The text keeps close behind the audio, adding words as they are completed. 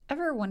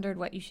Ever wondered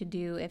what you should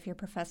do if your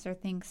professor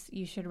thinks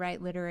you should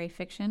write literary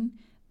fiction,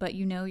 but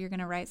you know you're going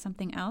to write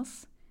something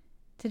else?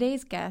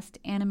 Today's guest,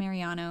 Anna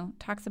Mariano,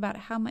 talks about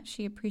how much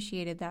she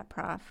appreciated that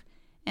prof,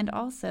 and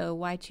also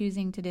why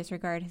choosing to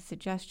disregard his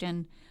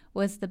suggestion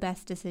was the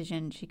best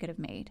decision she could have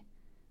made.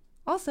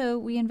 Also,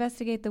 we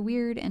investigate the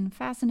weird and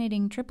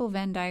fascinating triple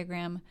Venn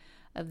diagram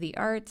of the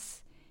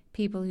arts,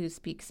 people who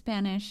speak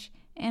Spanish,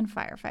 and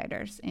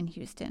firefighters in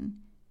Houston.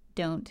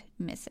 Don't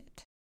miss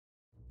it.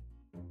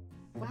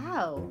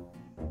 Wow.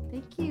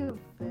 Thank you,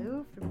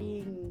 Boo, for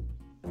being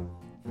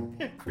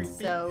creepy.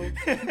 so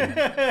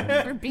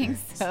For being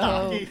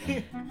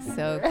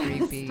so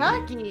creepy.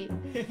 stocky.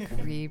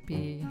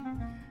 Creepy.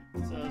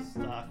 So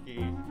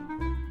stocky.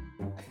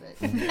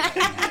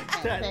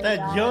 That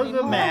that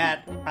yoga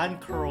mat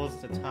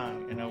uncurls the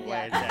tongue in a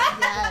way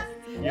that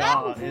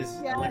y'all is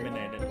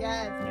eliminated.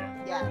 Yes.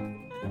 Yeah.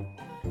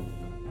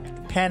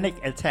 Panic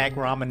attack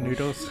ramen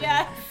noodles.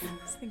 Yes.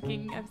 I was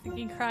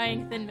thinking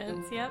crying Thin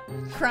Mints. Yep.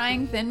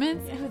 Crying Thin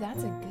Mints? Oh,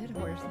 that's a good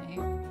horse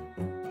name.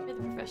 May the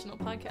professional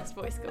podcast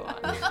voice go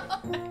on.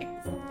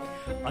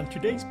 On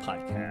today's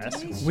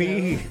podcast,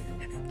 we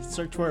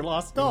search for a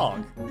lost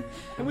dog,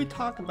 and we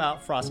talk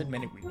about frosted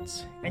mini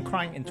wheats and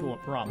crying into a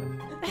ramen.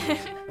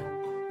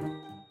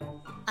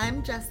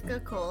 I'm Jessica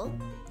Cole,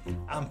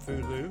 I'm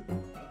Fulu.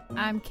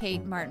 I'm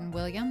Kate Martin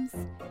Williams.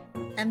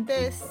 and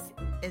this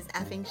is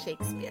Effing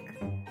Shakespeare.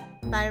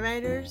 By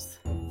writers.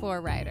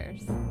 For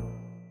writers.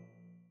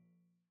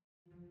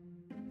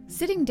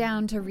 Sitting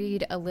down to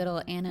read a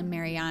little Anna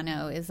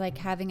Mariano is like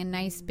having a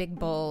nice big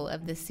bowl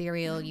of the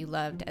cereal you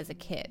loved as a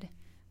kid.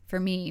 For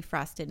me,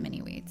 Frosted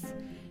Mini Wheats.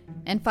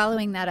 And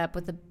following that up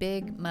with a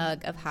big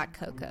mug of hot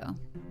cocoa.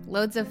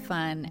 Loads of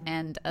fun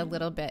and a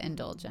little bit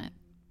indulgent.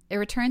 It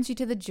returns you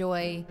to the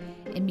joy,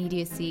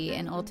 immediacy,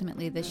 and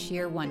ultimately the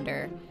sheer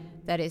wonder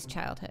that is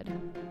childhood.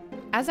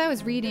 As I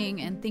was reading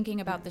and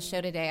thinking about the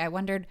show today, I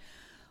wondered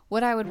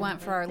what I would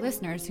want for our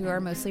listeners, who are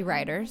mostly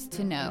writers,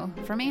 to know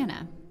from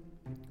Anna.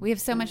 We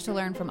have so much to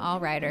learn from all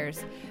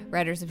writers,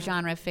 writers of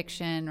genre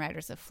fiction,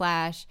 writers of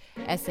flash,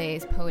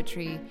 essays,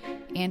 poetry,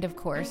 and of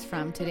course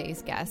from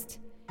today's guest,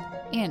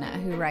 Anna,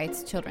 who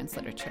writes children's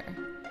literature.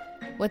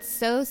 What's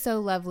so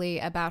lovely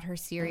about her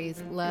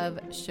series, Love,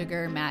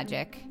 Sugar,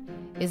 Magic,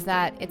 is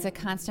that it's a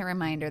constant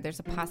reminder there's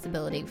a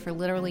possibility for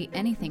literally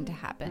anything to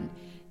happen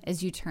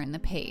as you turn the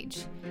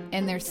page.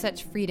 And there's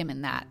such freedom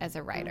in that as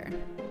a writer.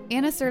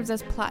 Anna serves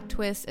us plot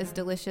twists as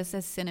delicious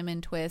as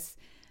cinnamon twists,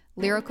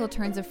 lyrical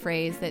turns of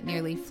phrase that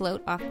nearly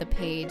float off the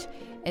page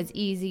as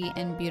easy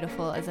and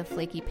beautiful as a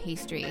flaky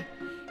pastry,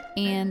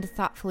 and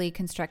thoughtfully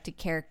constructed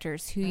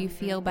characters who you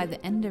feel by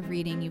the end of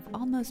reading you've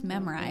almost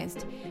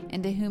memorized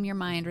and to whom your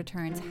mind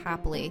returns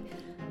happily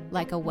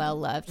like a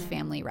well-loved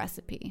family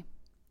recipe.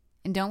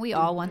 And don't we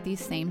all want these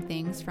same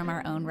things from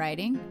our own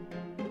writing?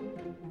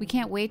 We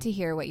can't wait to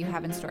hear what you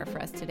have in store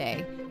for us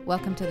today.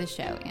 Welcome to the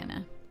show,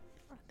 Anna.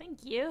 Oh,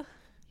 thank you.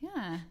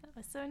 Yeah. That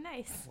was so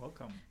nice.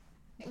 Welcome.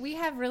 We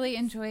have really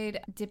enjoyed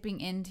dipping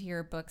into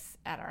your books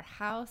at our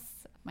house.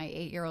 My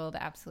 8-year-old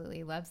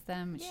absolutely loves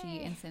them. Yay. She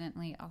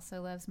incidentally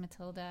also loves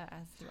Matilda,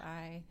 as do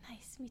I.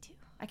 Nice, me too.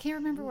 I can't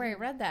remember where I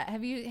read that.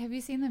 Have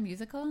you seen the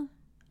musical?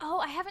 Oh,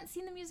 I haven't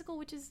seen the musical,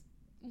 which is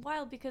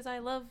wild because I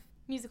love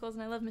musicals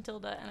and I love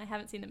Matilda, and I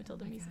haven't seen the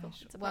Matilda musical.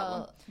 It's a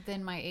problem. Well,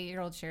 then my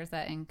 8-year-old shares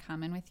that in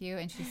common with you,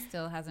 and she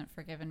still hasn't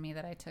forgiven me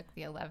that I took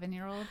the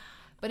 11-year-old.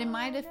 But in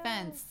my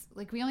defense,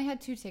 like, we only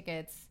had 2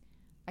 tickets.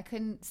 I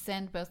couldn't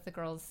send both the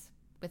girls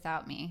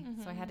without me,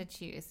 so I had to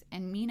choose.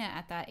 And Mina,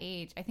 at that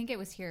age, I think it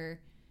was here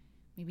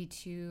maybe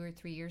 2 or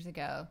 3 years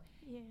ago,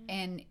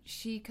 and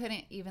she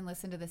couldn't even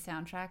listen to the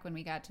soundtrack when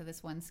we got to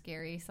this one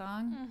scary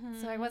song.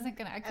 So I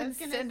couldn't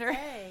send her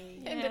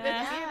into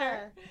the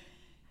theater.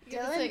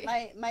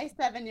 Dylan, my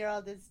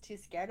 7-year-old is too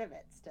scared of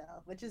it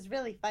still, which is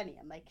really funny.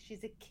 I'm like,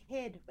 she's a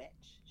kid witch.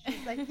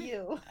 She's like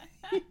you.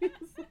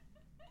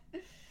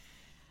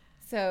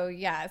 So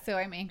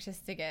I'm anxious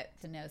to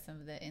get to know some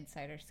of the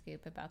insider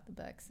scoop about the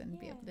books and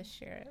be able to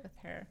share it with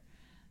her.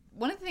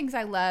 One of the things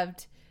I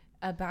loved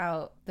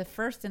about the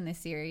first in this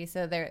series,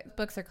 so their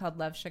books are called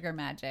Love, Sugar,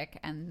 Magic,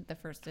 and the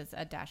first is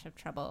A Dash of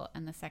Trouble,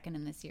 and the second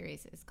in the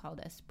series is called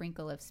A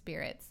Sprinkle of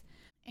Spirits.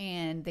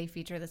 And they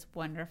feature this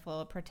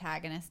wonderful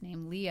protagonist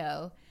named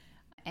Leo,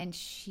 and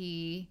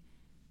she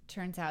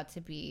turns out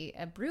to be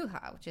a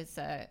bruja, which is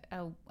a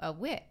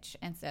witch,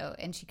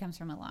 and she comes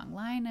from a long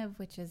line of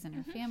witches in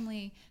her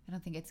family. I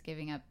don't think it's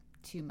giving up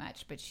too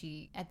much, but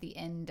she, at the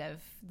end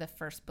of the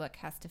first book,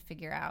 has to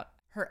figure out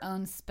her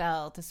own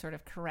spell to sort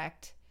of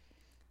correct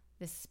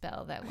this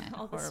spell that went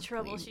all this horribly.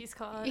 trouble she's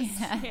caused.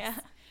 Yes. Yeah.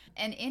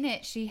 And in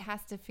it, she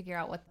has to figure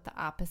out what the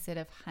opposite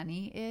of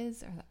honey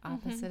is, or the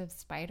opposite of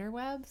spider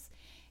webs.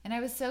 And I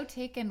was so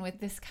taken with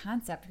this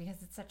concept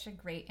because it's such a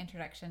great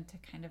introduction to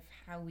kind of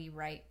how we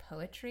write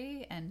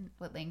poetry and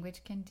what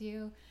language can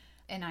do.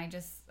 And I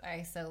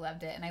so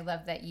loved it. And I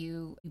love that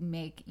you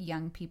make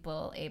young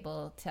people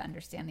able to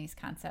understand these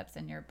concepts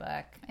in your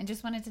book. And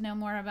just wanted to know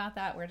more about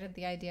that. Where did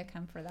the idea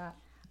come for that?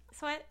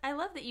 So I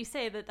love that you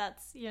say that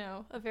that's,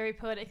 a very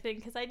poetic thing,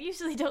 because I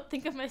usually don't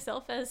think of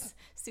myself as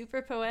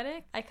super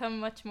poetic. I come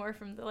much more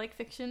from the,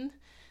 fiction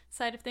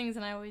side of things,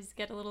 and I always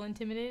get a little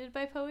intimidated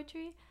by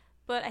poetry.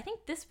 But I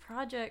think this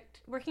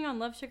project, working on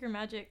Love, Sugar,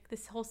 Magic,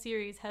 this whole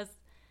series has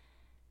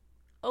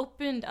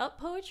opened up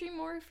poetry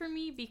more for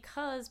me,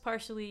 because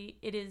partially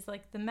it is,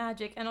 the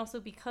magic, and also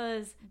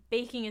because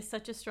baking is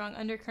such a strong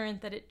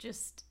undercurrent that it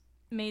just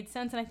made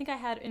sense. And I think I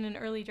had in an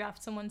early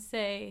draft someone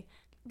say,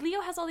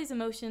 Leo has all these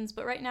emotions,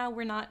 but right now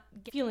we're not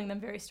feeling them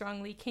very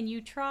strongly. Can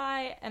you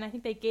try, and I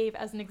think they gave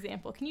as an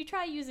example, can you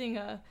try using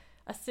a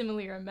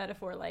simile or a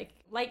metaphor, like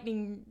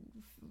lightning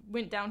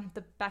went down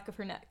the back of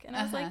her neck? And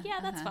I was like,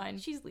 yeah, that's fine.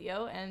 She's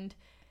Leo, and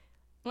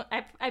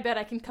I bet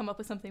I can come up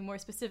with something more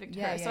specific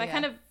to her. So I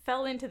kind of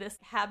fell into this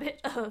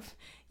habit of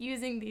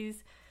using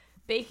these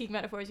baking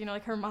metaphors,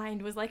 her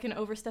mind was like an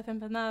overstuffed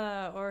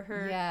empanada, or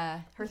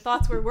her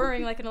thoughts were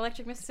whirring like an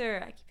electric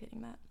mixer. I keep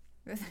hitting that.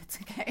 That's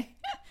okay.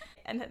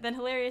 And then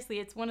hilariously,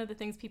 it's one of the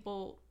things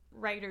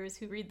writers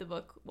who read the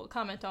book will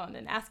comment on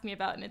and ask me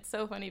about, and it's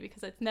so funny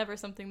because it's never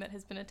something that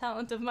has been a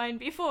talent of mine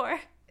before.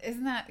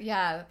 Isn't that,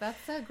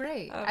 that's so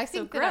great. I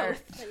think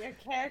growth. But your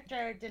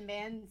character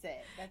demands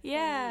it.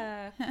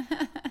 That's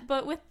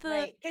but with the...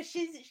 Right, because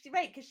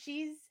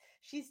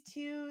she's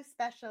too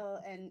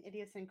special and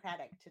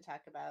idiosyncratic to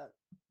talk about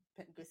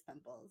goose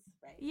pimples,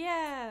 right?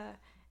 Yeah.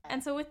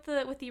 And so with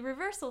the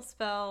reversal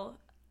spell,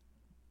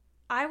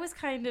 I was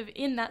kind of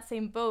in that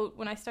same boat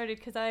when I started,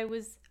 because I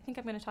think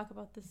I'm going to talk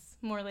about this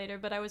more later,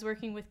 but I was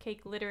working with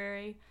Cake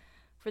Literary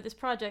for this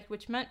project,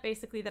 which meant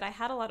basically that I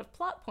had a lot of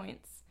plot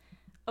points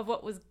of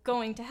what was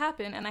going to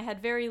happen, and I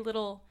had very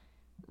little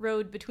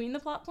road between the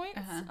plot points,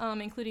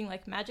 including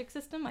magic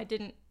system.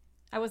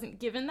 I wasn't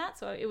given that,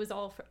 so it was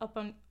all up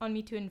on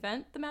me to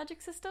invent the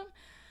magic system.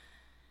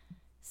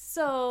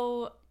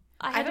 So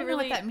I don't know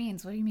what that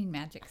means. What do you mean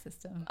magic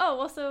system? Oh,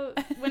 well, so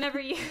whenever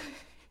you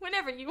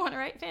want to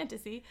write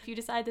fantasy, if you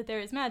decide that there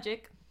is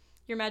magic,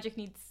 your magic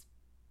needs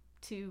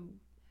to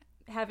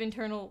have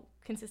internal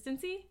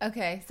consistency.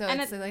 Okay, so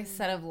it's a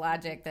set of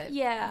logic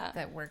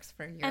that works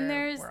for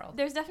your world.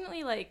 There's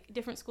definitely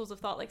different schools of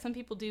thought. Some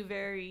people do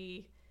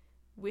very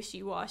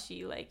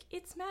wishy-washy,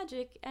 it's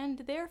magic and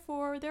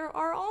therefore there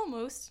are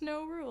almost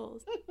no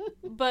rules.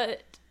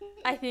 But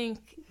I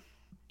think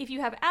if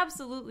you have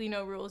absolutely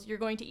no rules, you're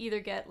going to either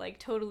get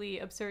totally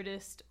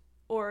absurdist,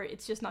 or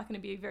it's just not going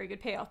to be a very good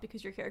payoff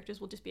because your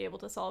characters will just be able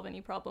to solve any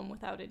problem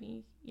without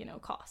any,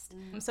 cost.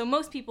 So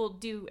most people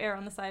do err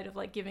on the side of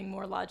giving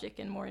more logic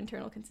and more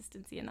internal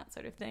consistency and that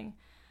sort of thing.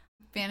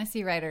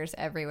 Fantasy writers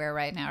everywhere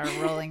right now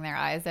are rolling their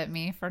eyes at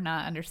me for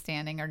not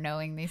understanding or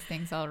knowing these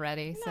things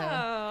already. No,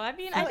 I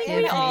mean, I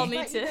think we all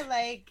need to.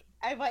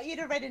 I want you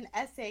to write an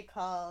essay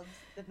called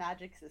The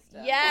Magic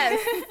System. Yes.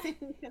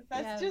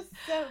 That's just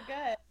so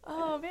good.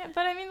 Oh, man.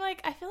 But I mean,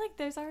 I feel like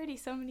there's already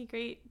so many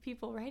great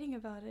people writing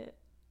about it.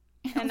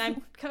 And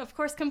I'm, of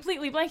course,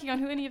 completely blanking on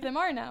who any of them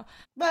are now.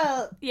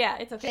 Well, yeah,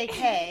 it's okay.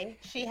 JK,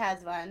 she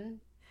has one.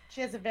 She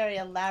has a very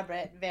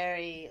elaborate,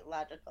 very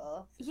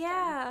logical system.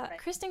 Yeah, right?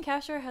 Kristen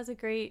Cashore has a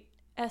great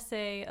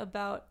essay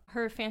about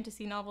her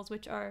fantasy novels,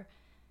 which are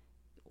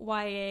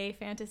YA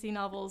fantasy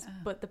novels,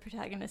 but the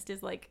protagonist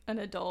is an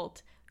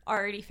adult,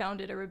 already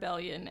founded a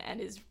rebellion, and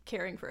is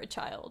caring for a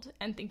child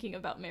and thinking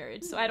about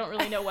marriage. So I don't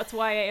really know what's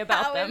YA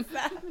about them.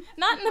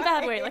 Not in a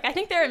bad way. I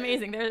think they're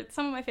amazing. They're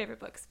some of my favorite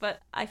books. But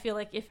I feel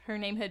like if her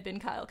name had been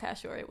Kyle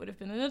Cashore, it would have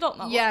been an adult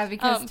novel. Yeah,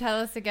 because tell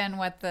us again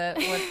what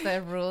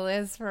the rule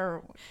is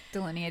for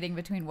delineating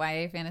between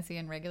YA fantasy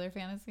and regular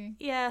fantasy.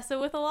 Yeah, so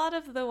with a lot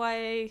of the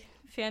YA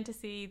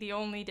fantasy, the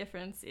only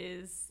difference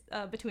is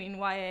between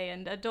YA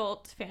and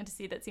adult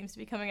fantasy that seems to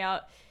be coming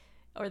out,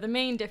 or the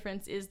main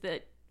difference is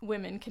that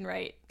women can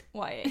write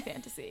YA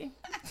fantasy,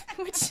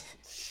 which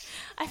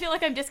I feel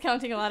like I'm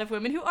discounting a lot of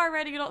women who are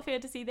writing adult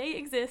fantasy. They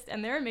exist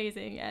and they're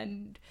amazing,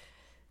 and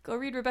go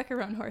read Rebecca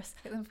Roanhorse.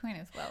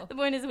 The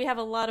point is we have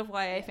a lot of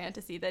YA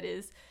fantasy that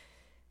is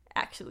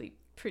actually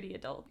pretty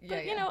adult,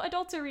 but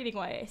adults are reading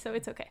YA, so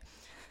it's okay.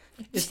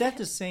 Is that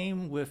the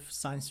same with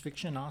science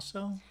fiction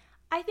also?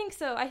 I think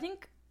so. I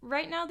think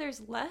right now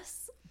there's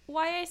less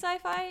YA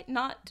sci-fi,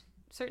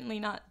 certainly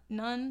not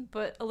none,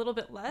 but a little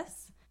bit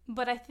less.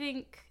 But I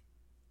think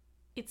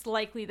it's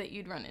likely that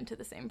you'd run into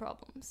the same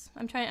problems.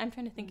 I'm trying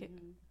to think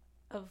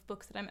of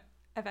books that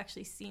I've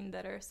actually seen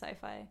that are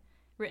sci-fi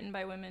written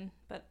by women,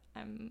 but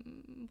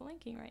I'm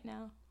blanking right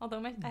now.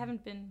 Although I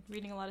haven't been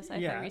reading a lot of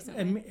sci-fi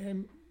recently.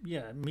 And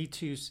me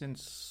too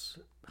since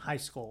high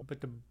school.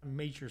 But the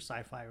major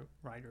sci-fi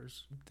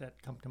writers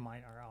that come to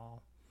mind are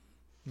all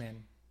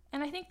men.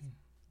 And I think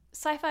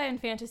sci-fi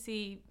and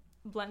fantasy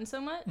blend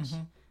so much.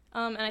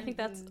 And I think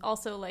that's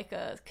also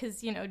because,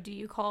 do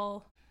you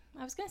call...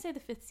 I was going to say the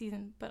 5th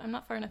season, but I'm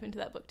not far enough into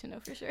that book to know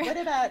for sure. What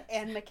about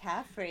Anne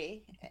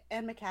McCaffrey?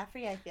 Anne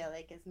McCaffrey, I feel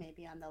like, is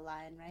maybe on the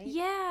line, right?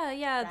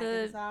 Yeah.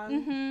 Dragon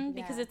song.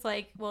 Because it's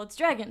it's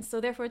dragons,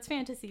 so therefore it's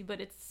fantasy, but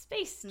it's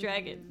space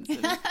dragons.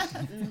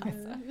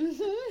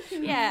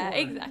 Yeah,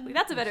 exactly.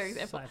 That's a better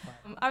example.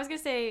 I was going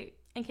to say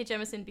N.K.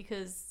 Jemisin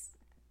because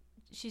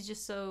she's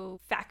just so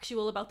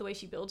factual about the way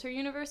she builds her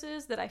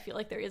universes that I feel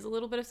like there is a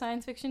little bit of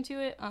science fiction to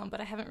it, but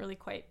I haven't really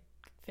quite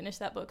finished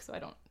that book, so I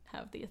don't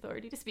have the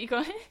authority to speak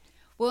on it.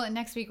 Well,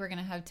 next week we're going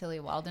to have Tilly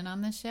Walden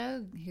on the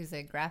show, who's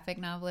a graphic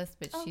novelist,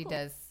 but she cool.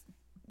 does,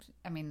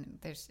 I mean,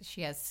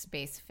 she has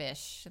space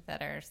fish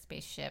that are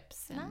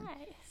spaceships. And,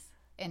 Nice.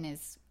 And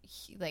is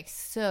like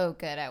so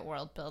good at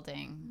world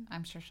building.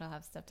 I'm sure she'll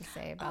have stuff to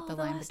say about the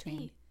line Last between.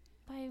 Date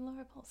by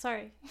Laura Pohl.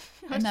 Sorry.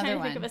 I was Another trying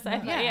to think of a sci-fi.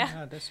 one. Yeah.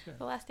 No, that's good.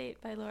 The Last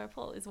Date by Laura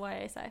Pohl is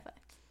YA sci-fi.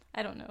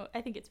 I don't know.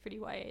 I think it's pretty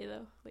YA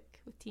though, like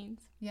with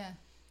teens. Yeah.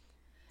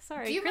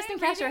 Sorry. Do you Kristen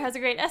mind Castro reading? has a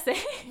great essay.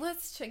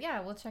 Let's check.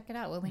 Yeah, we'll check it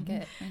out. We'll link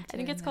it. I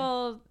think it's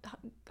called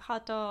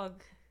Hot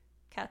Dog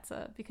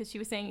Katza, because she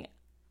was saying,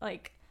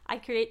 like, I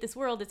create this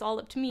world, it's all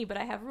up to me, but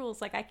I have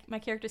rules. Like, my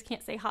characters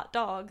can't say hot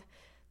dog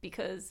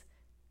because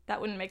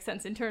that wouldn't make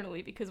sense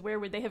internally, because where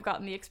would they have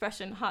gotten the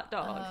expression hot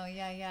dog? Oh,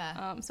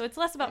 yeah. So it's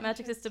less about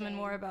magic system and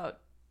more about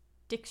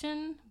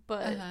diction,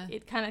 but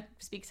it kind of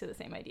speaks to the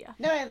same idea.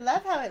 No, I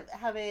love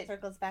how it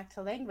circles back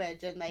to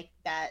language, and like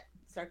that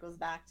circles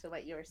back to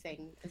what you were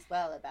saying as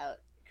well about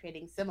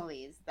creating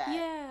similes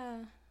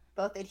that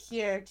both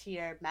adhere to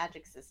your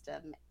magic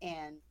system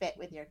and fit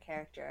with your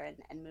character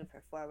and move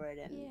her forward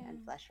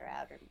and flesh her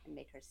out and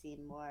make her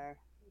seem more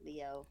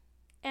Leo.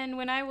 And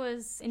when I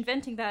was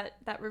inventing that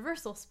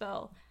reversal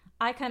spell,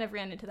 I kind of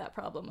ran into that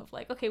problem of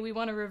like, okay, we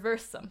want to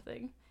reverse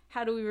something.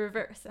 How do we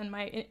reverse? And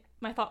my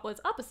thought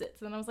was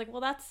opposites. And I was like, well,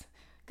 that's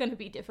going to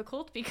be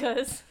difficult,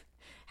 because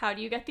how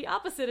do you get the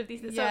opposite of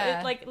these? Yeah.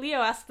 So like Leo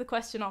asked the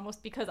question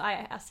almost because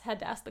I had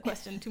to ask the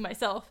question to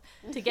myself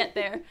to get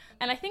there.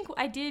 And I think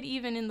I did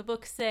even in the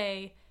book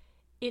say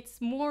it's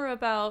more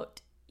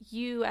about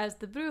you as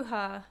the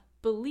bruja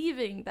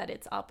believing that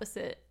it's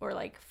opposite, or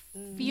like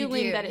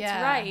feeling that it's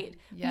right,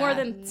 more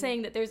than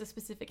saying that there's a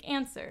specific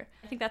answer.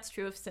 I think that's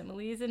true of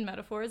similes and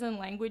metaphors and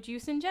language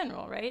use in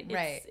general, right?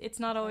 It's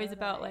not always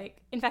about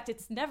like, in fact,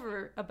 it's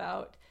never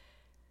about,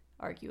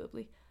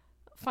 arguably,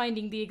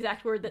 finding the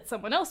exact word that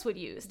someone else would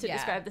use to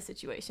describe the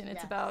situation.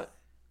 It's about...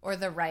 Or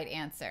the right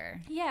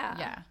answer.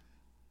 Yeah.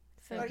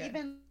 So or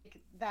even like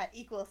that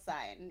equal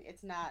sign.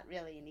 It's not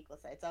really an equal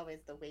sign. It's always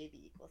the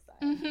wavy equal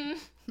sign.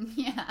 Mm-hmm.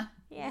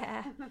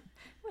 Yeah.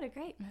 What a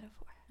great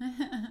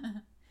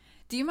metaphor.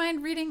 Do you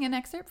mind reading an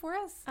excerpt for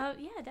us? Oh,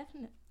 yeah,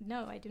 definitely.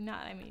 No, I do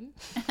not. I mean,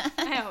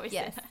 I always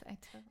say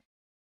that.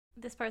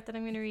 This part that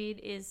I'm going to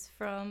read is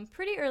from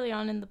pretty early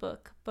on in the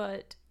book,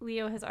 but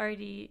Leo has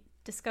already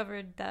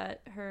discovered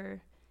that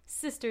her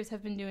sisters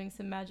have been doing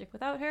some magic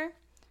without her.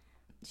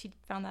 She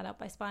found that out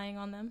by spying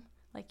on them,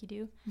 like you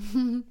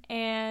do.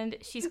 And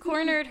she's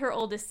cornered her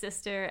oldest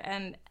sister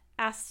and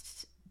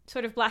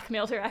sort of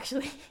blackmailed her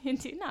actually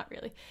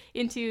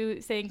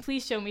into saying,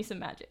 please show me some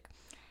magic.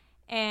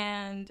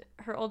 And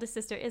her oldest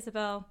sister,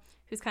 Isabel,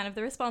 who's kind of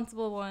the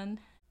responsible one,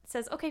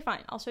 says, okay,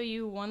 fine, I'll show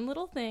you one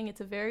little thing.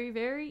 It's a very,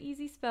 very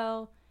easy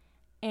spell.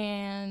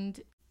 And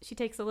she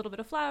takes a little bit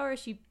of flour,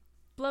 she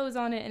blows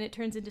on it, and it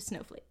turns into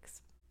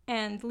snowflakes.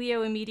 And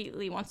Leo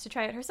immediately wants to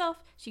try it herself.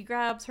 She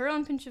grabs her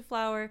own pinch of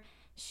flour,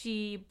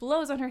 she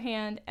blows on her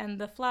hand, and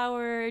the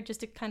flour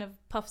just kind of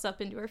puffs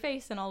up into her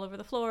face and all over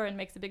the floor and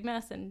makes a big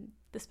mess, and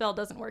the spell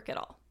doesn't work at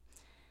all.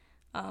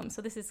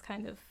 So this is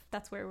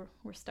that's where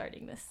we're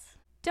starting this.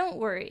 Don't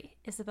worry,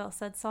 Isabel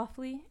said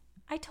softly.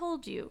 I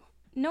told you,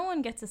 no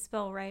one gets a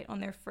spell right on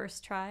their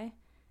first try,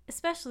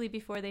 especially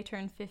before they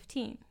turn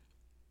 15.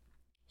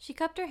 She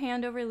cupped her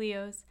hand over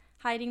Leo's,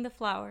 hiding the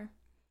flour.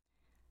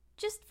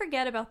 Just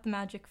forget about the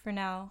magic for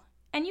now,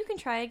 and you can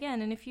try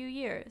again in a few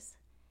years.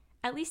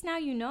 At least now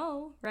you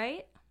know,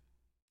 right?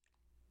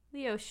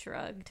 Leo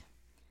shrugged.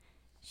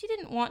 She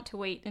didn't want to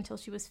wait until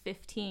she was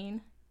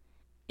 15.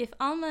 If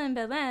Alma and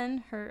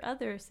Belen, her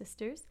other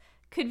sisters,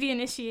 could be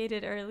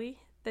initiated early,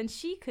 then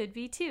she could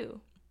be too.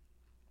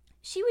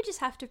 She would just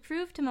have to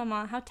prove to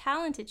Mama how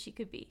talented she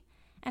could be,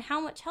 and how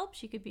much help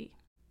she could be.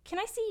 Can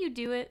I see you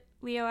do it?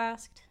 Leo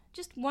asked.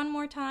 Just one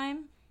more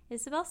time?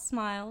 Isabel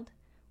smiled,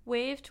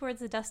 waved towards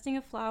the dusting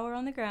of flour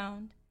on the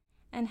ground,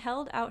 and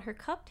held out her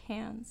cupped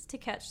hands to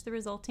catch the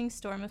resulting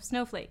storm of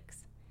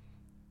snowflakes.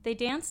 They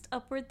danced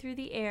upward through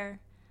the air,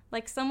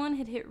 like someone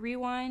had hit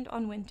rewind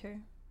on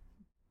winter.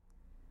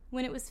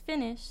 When it was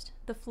finished,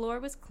 the floor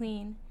was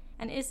clean,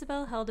 and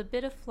Isabel held a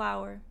bit of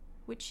flour,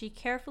 which she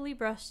carefully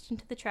brushed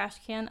into the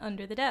trash can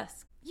under the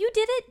desk. You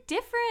did it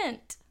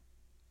different!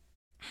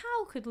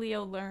 How could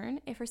Leo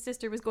learn if her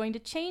sister was going to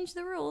change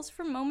the rules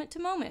from moment to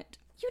moment?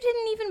 You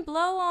didn't even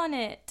blow on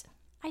it!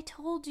 I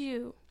told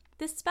you.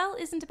 This spell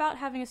isn't about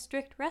having a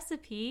strict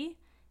recipe,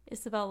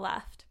 Isabel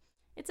laughed.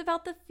 It's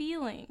about the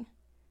feeling.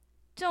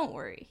 Don't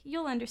worry,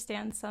 you'll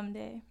understand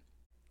someday.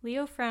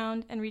 Leo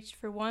frowned and reached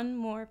for one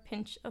more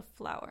pinch of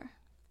flour.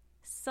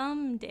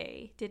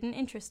 Someday didn't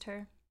interest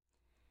her.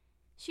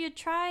 She had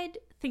tried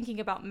thinking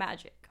about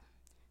magic,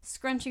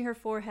 scrunching her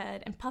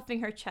forehead and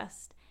puffing her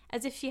chest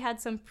as if she had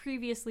some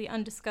previously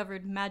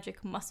undiscovered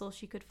magic muscle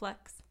she could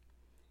flex.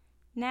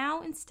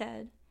 Now,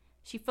 instead,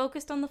 she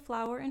focused on the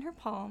flower in her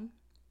palm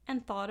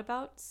and thought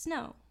about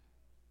snow.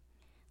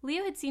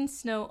 Leo had seen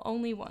snow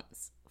only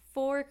once,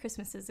 4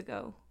 Christmases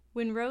ago,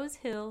 when Rose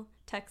Hill,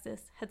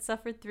 Texas, had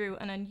suffered through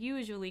an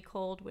unusually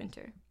cold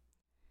winter.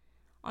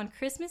 On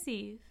Christmas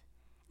Eve,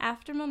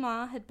 after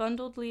Mama had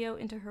bundled Leo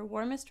into her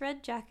warmest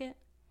red jacket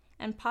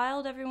and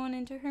piled everyone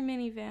into her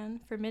minivan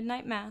for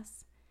midnight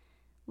mass,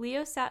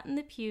 Leo sat in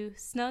the pew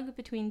snug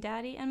between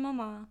Daddy and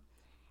Mama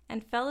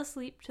and fell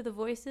asleep to the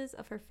voices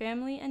of her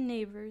family and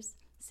neighbors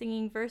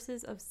singing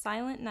verses of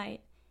Silent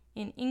Night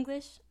in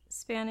English,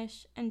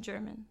 Spanish, and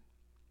German.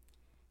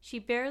 She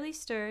barely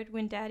stirred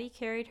when Daddy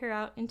carried her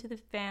out into the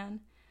van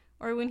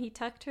or when he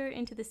tucked her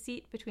into the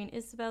seat between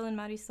Isabel and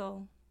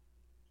Marisol.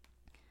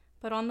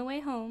 But on the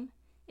way home,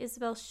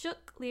 Isabel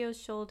shook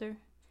Leo's shoulder,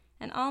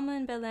 and Alma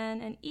and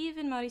Belen and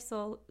even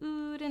Marisol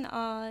oohed and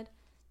awed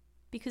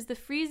because the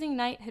freezing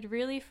night had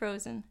really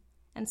frozen,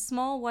 and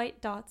small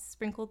white dots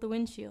sprinkled the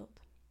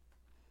windshield.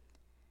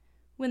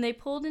 When they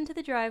pulled into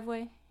the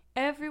driveway,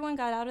 everyone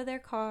got out of their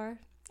car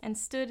and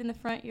stood in the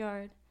front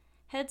yard,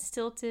 heads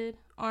tilted,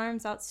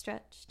 arms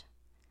outstretched.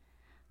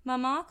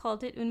 Mama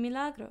called it un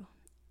milagro,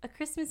 a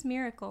Christmas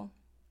miracle.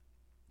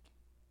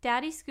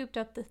 Daddy scooped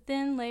up the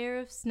thin layer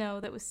of snow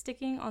that was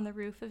sticking on the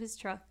roof of his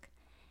truck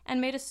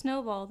and made a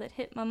snowball that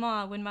hit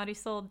Mama when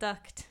Marisol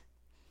ducked.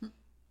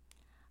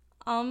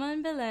 Alma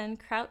and Belen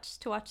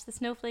crouched to watch the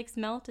snowflakes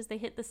melt as they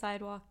hit the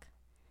sidewalk.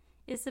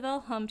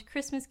 Isabel hummed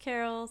Christmas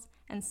carols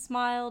and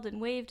smiled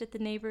and waved at the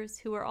neighbors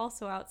who were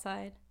also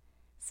outside,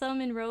 some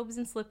in robes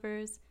and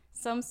slippers,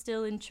 some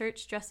still in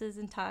church dresses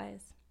and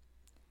ties.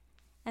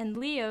 And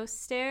Leo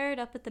stared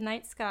up at the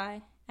night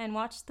sky and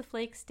watched the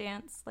flakes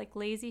dance like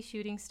lazy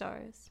shooting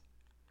stars.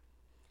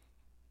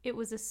 It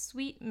was a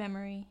sweet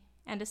memory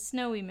and a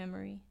snowy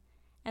memory,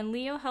 and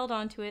Leo held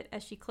on to it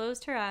as she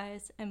closed her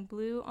eyes and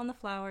blew on the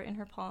flower in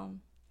her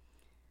palm.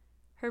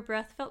 Her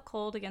breath felt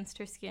cold against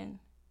her skin.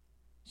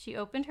 She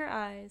opened her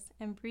eyes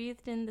and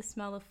breathed in the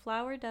smell of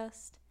flower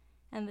dust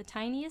and the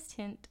tiniest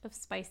hint of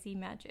spicy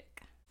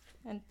magic.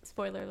 And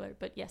spoiler alert,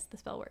 but yes, the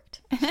spell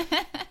worked.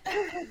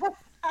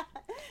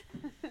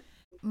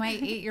 My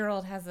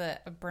 8-year-old has a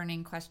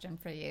burning question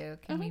for you.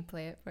 Can we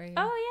play it for you?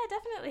 Oh, yeah,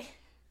 definitely.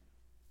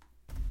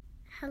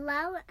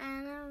 Hello,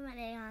 Anna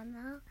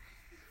Mariano.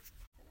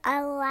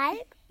 I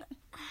like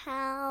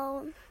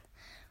how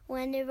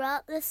when you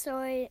wrote the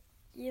story,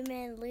 you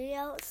made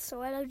Leo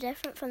sort of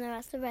different from the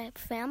rest of her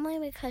family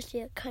because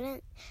you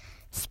couldn't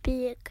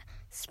speak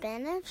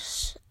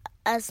Spanish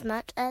as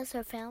much as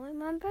her family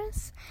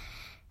members.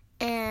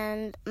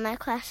 And my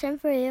question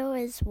for you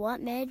is, what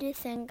made you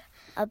think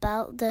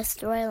about the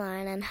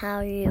storyline and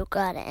how you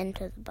got it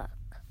into the book?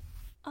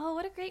 Oh,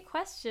 what a great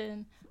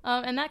question.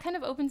 And that kind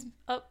of opens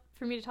up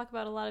for me to talk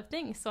about a lot of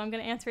things. So I'm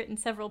going to answer it in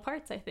several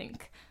parts, I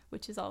think,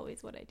 which is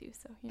always what I do.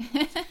 So, you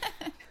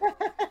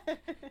know.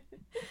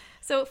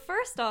 So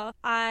first off,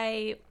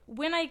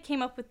 when I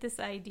came up with this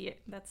idea,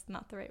 that's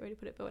not the right way to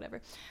put it, but whatever.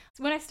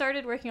 So when I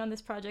started working on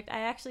this project,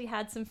 I actually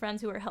had some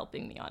friends who were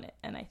helping me on it.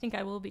 And I think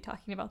I will be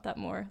talking about that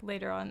more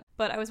later on.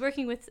 But I was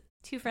working with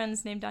 2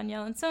 friends named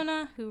Danielle and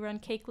Sona, who run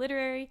Cake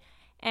Literary.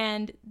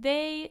 And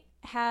they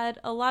had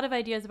a lot of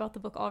ideas about the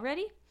book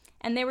already.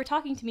 And they were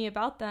talking to me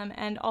about them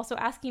and also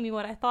asking me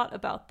what I thought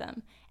about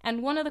them.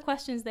 And one of the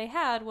questions they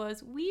had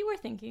was, we were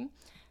thinking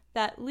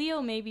that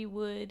Leo maybe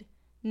would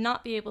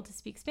not be able to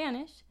speak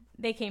Spanish.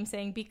 They came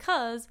saying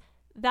because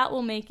that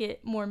will make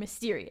it more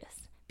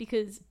mysterious,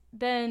 because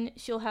then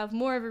she'll have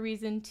more of a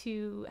reason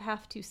to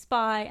have to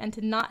spy and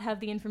to not have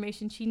the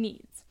information she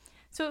needs.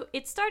 So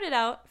it started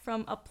out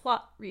from a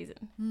plot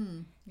reason.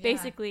 Yeah.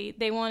 Basically,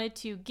 they wanted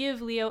to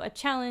give Leo a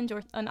challenge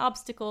or an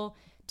obstacle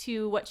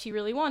to what she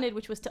really wanted,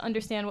 which was to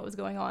understand what was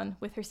going on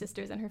with her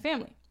sisters and her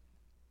family.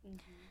 Mm-hmm.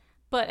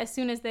 But as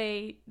soon as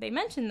they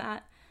mentioned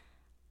that,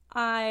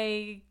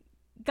 I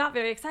got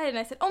very excited and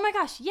I said, oh my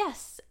gosh,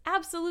 yes,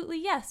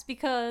 absolutely yes,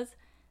 because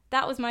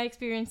that was my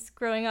experience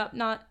growing up,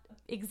 not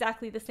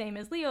exactly the same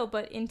as Leo,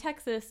 but in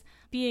Texas,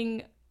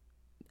 being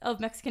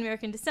of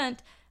Mexican-American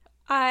descent,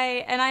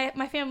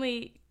 my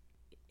family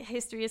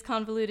history is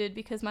convoluted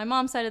because my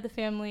mom's side of the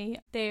family,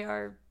 they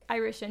are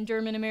Irish and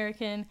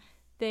German-American.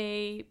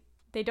 They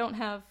don't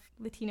have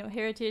Latinx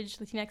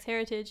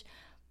heritage,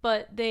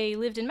 but they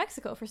lived in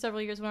Mexico for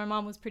several years when our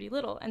mom was pretty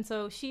little. And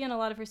so she and a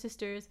lot of her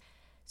sisters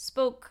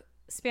spoke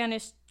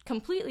Spanish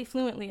completely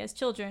fluently as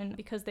children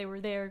because they were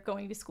there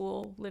going to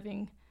school,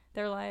 living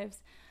their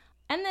lives.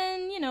 And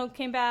then,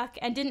 came back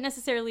and didn't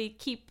necessarily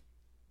keep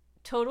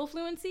total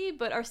fluency,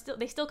 but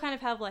they still kind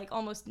of have like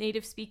almost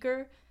native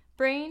speaker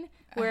brain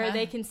where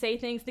they can say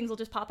things will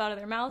just pop out of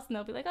their mouths and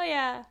they'll be like, oh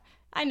yeah,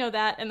 I know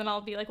that. And then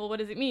I'll be like, well, what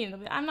does it mean? They'll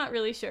be like, I'm not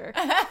really sure.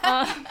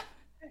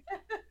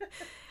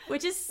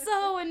 Which is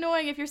so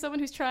annoying if you're someone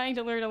who's trying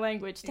to learn a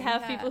language, to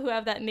have people who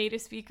have that native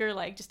speaker,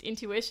 like just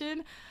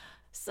intuition.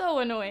 So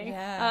annoying.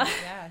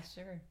 Yeah,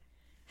 sure.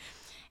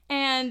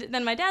 And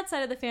then my dad's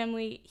side of the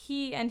family,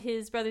 he and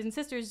his brothers and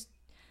sisters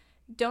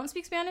don't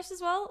speak Spanish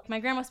as well. My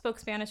grandma spoke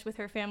Spanish with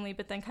her family,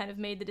 but then kind of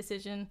made the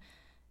decision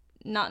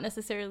not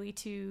necessarily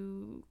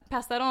to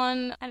pass that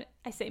on.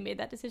 I say made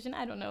that decision.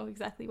 I don't know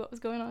exactly what was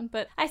going on,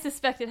 but I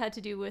suspect it had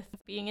to do with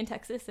being in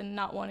Texas and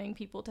not wanting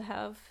people to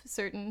have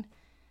certain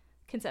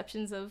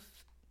conceptions of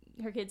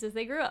her kids as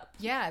they grew up.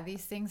 Yeah,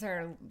 these things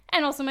are...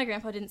 And also my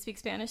grandpa didn't speak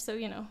Spanish, so,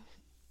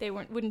 they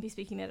wouldn't be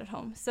speaking it at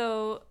home.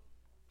 So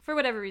for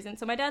whatever reason,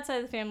 so my dad's side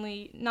of the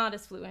family, not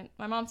as fluent.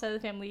 My mom's side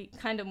of the family,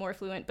 kind of more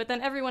fluent, but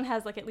then everyone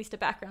has like at least a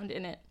background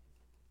in it.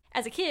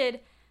 As a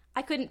kid,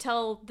 I couldn't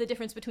tell the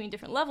difference between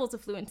different levels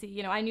of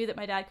fluency. I knew that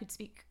my dad could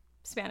speak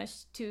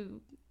Spanish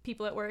to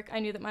people at work. I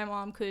knew that my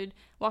mom could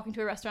walk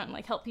into a restaurant and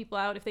like help people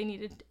out if they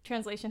needed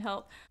translation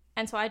help.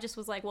 And so I just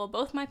was like, well,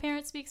 both my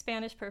parents speak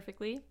Spanish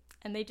perfectly,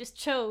 and they just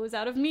chose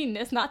out of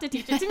meanness not to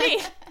teach it to me.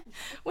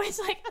 Which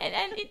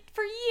and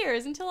for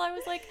years, until I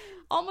was like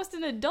almost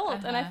an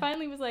adult. And I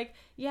finally was like,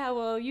 yeah,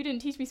 well, you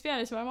didn't teach me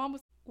Spanish. And my mom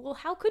was, well,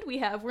 how could we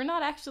have? We're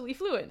not actually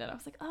fluent. And I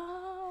was like,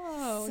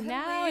 oh, so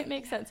now it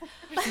makes sense.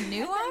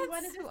 Nuance?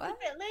 What is a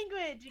secret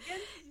language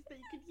that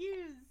you could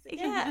use?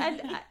 Yeah,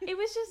 and it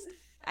was just,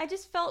 I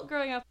just felt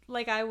growing up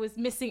like I was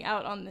missing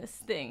out on this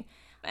thing.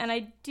 And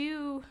I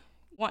do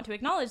want to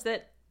acknowledge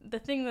that the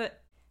thing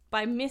that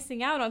by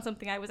missing out on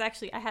something, I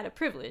had a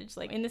privilege.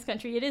 Like in this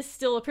country, it is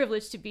still a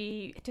privilege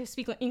to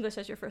speak English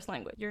as your first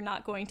language. You're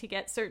not going to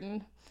get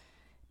certain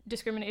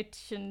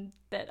discrimination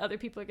that other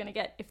people are going to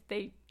get if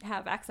they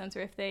have accents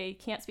or if they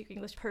can't speak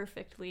English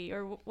perfectly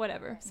or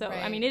whatever. So,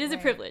 right, I mean, it is a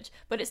privilege,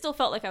 but it still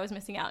felt like I was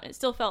missing out. It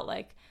still felt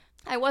like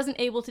I wasn't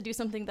able to do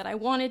something that I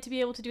wanted to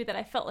be able to do, that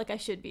I felt like I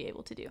should be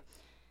able to do.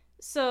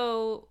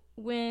 So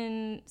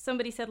when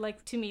somebody said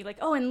to me,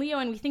 oh, and Leo,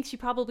 and we think she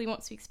probably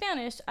won't speak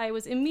Spanish, I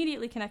was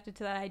immediately connected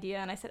to that idea.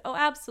 And I said, oh,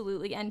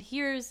 absolutely. And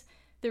here's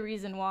the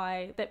reason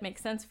why that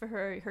makes sense for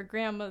her. Her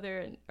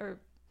grandmother, or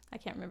I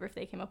can't remember if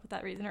they came up with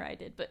that reason or I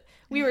did, but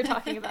we were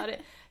talking about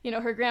it.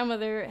 Her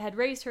grandmother had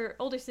raised her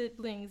older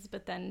siblings,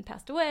 but then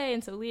passed away.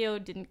 And so Leo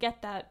didn't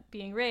get that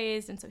being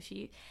raised. And so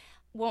she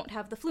won't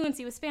have the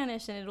fluency with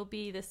Spanish, and it'll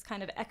be this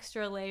kind of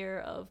extra layer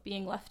of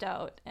being left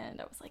out. And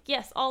I was like,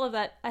 yes, all of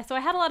that. So I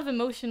had a lot of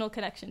emotional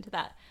connection to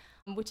that,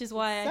 which is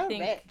why I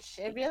think... rich.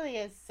 It really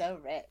is so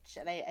rich.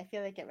 And I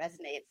feel like it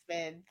resonates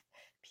with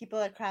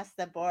people across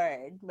the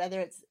board, whether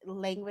it's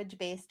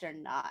language-based or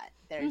not.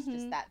 There's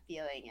just that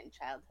feeling in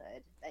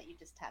childhood that you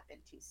just tap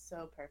into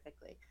so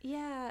perfectly.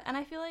 Yeah, and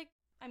I feel like,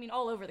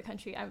 all over the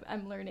country,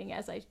 I'm learning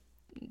as I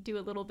do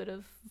a little bit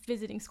of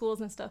visiting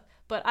schools and stuff,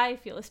 but I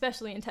feel,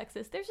 especially in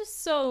Texas, there's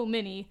just so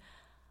many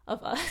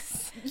of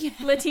us. Yeah.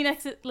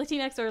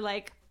 Latinx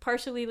or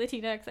partially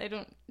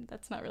Latinx,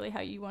 that's not really how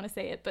you want to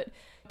say it, but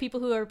people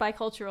who are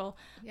bicultural.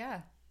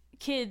 Yeah.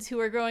 Kids who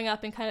are growing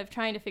up and kind of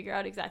trying to figure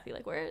out exactly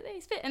where they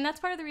fit. And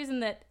that's part of the reason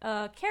that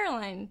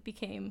Caroline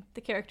became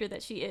the character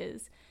that she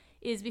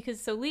is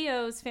because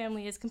Leo's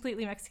family is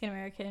completely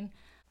Mexican-American,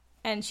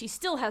 and she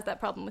still has that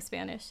problem with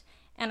Spanish.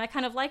 And I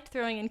kind of liked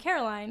throwing in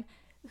Caroline,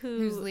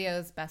 who's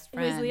Leo's best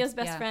friend. Who's Leo's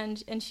best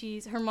friend, and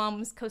her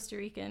mom's Costa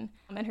Rican,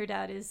 and her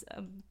dad is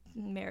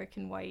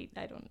American white.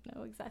 I don't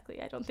know exactly.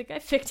 I don't think I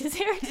picked his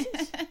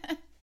heritage.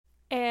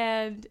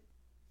 And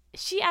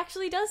she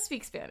actually does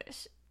speak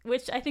Spanish,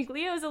 which I think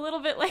Leo is a little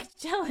bit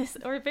jealous,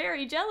 or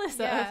very jealous of.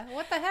 Yeah,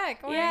 what the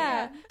heck?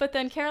 Yeah. But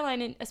then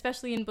Caroline,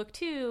 especially in book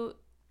 2,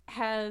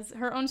 has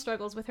her own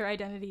struggles with her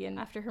identity, and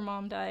after her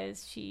mom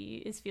dies,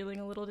 she is feeling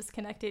a little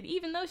disconnected,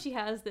 even though she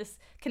has this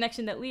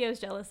connection that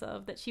Leo's jealous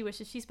of, that she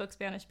wishes she spoke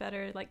Spanish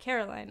better, like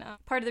Caroline.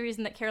 Part of the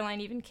reason that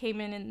Caroline even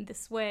came in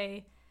this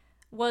way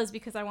was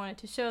because I wanted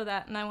to show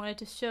that, and I wanted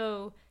to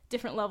show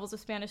different levels of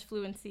Spanish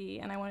fluency,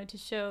 and I wanted to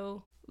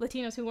show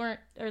Latinos who weren't,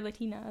 or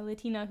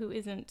Latina who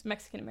isn't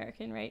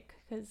Mexican-American, right?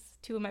 Because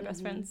 2 of my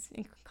best friends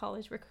in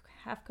college were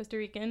half Costa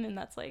Rican, and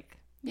that's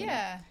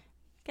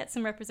get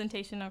some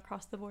representation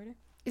across the border.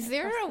 Is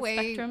there a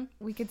way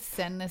we could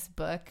send this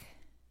book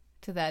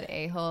to that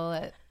a-hole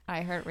at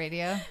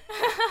iHeartRadio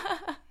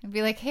and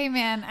be like, hey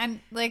man, and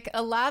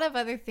a lot of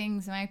other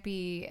things might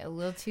be a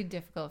little too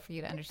difficult for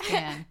you to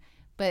understand,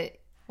 but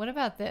what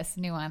about this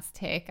nuanced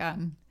take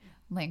on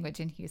language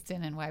in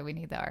Houston and why we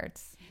need the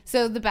arts?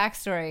 So the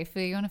backstory, Fu,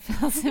 you want to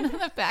fill us in on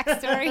the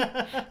backstory?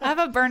 I have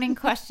a burning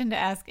question to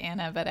ask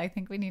Anna, but I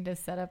think we need to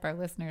set up our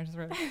listeners.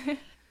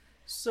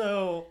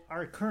 So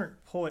our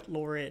current poet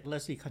laureate,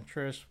 Leslie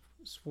Contreras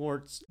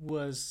Swartz,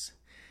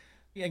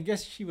 I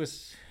guess she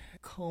was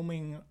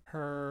combing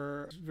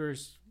her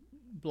various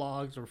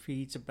blogs or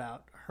feeds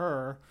about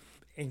her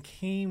and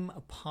came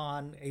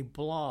upon a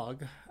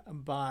blog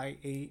by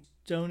a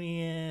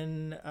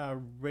Estonian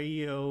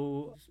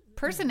radio...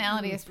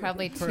 Personality is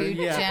probably too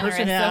generous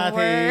a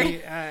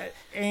word.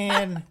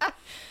 And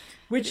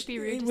which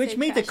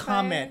made the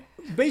comment.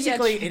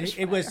 Basically,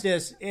 it was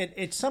this.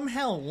 It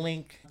somehow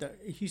linked the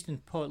Houston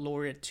Poet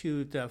Laureate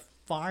to the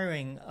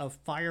firing of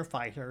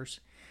firefighters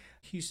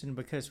Houston,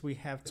 because we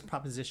have this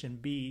Proposition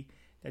B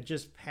that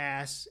just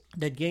passed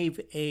that gave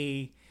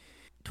a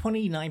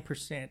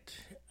 29%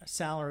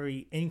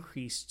 salary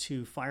increase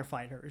to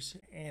firefighters,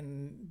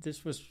 and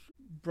this was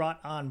brought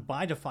on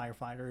by the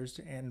firefighters,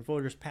 and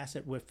voters passed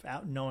it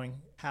without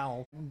knowing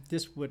how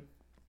this would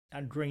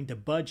drain the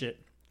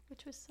budget.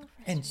 Which was so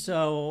frustrating. And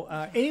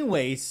so,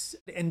 anyways,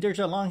 and there's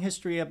a long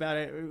history about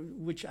it,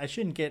 which I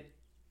shouldn't get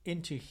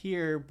into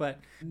here, but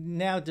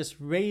now this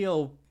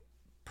radio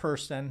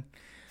person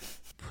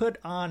put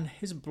on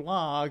his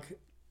blog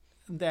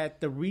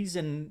that the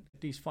reason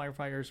these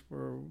firefighters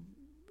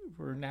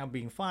were now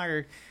being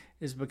fired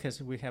is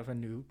because we have a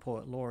new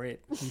poet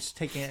laureate who's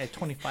taking a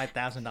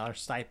 $25,000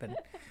 stipend.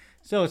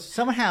 So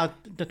somehow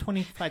the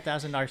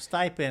 $25,000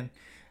 stipend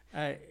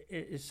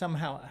it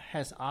somehow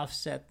has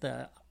offset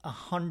the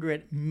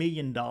 $100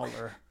 million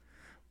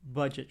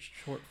budget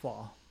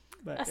shortfall.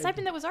 But a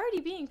stipend that was already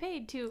being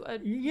paid to a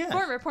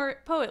former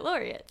poet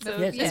laureate. So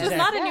yes, this was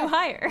not a new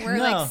hire. We're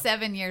like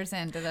 7 years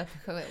into the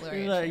poet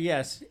laureate.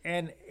 Yes,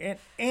 and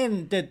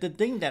the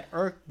thing that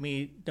irked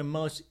me the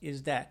most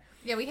is that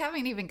we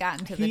haven't even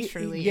gotten to the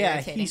truly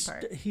irritating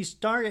part. He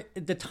started.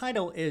 The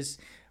title is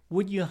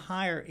 "Would you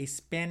hire a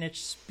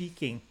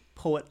Spanish-speaking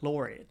poet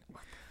laureate?"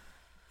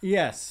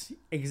 Yes,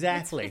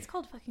 exactly. It's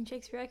called fucking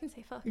Shakespeare. I can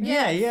say fuck.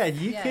 Yeah,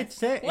 you could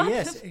say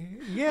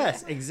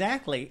yes,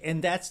 exactly.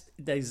 And that's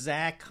the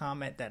exact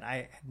comment that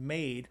I had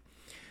made.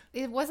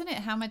 Wasn't it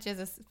how much is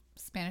a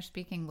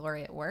Spanish-speaking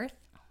laureate worth?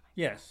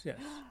 Yes.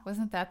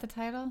 Wasn't that the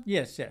title?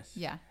 Yes.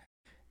 Yeah.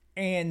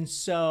 And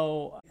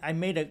so I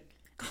made a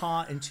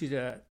call into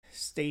the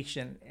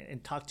station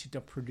and talked to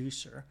the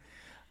producer.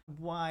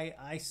 Why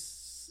I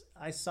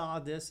saw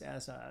this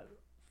as a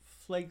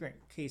flagrant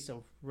case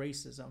of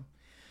racism.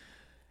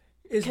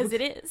 Because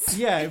it is.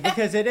 Yeah,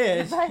 because it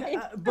is.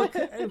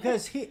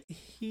 Because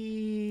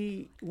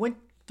he went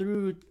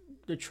through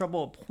the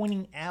trouble of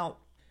pointing out,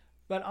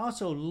 but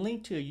also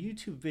linked to a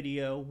YouTube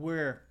video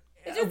where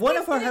one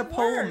of her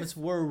poems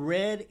were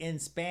read in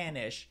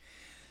Spanish,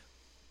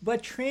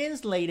 but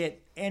translated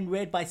and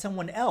read by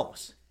someone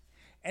else.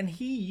 And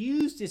he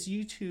used this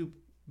YouTube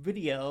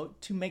video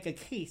to make a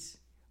case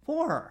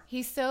for her.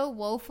 He's so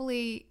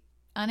woefully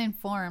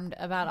uninformed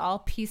about all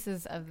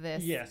pieces of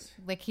this. Yes.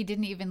 Like he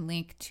didn't even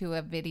link to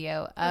a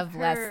video of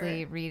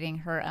Leslie reading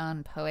her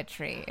own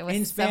poetry. It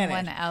was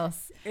someone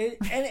else.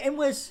 It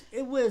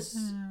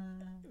was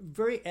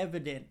very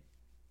evident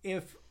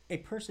if a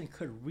person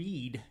could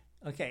read.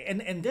 Okay.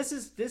 And this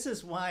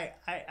is why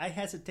I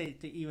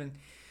hesitate to even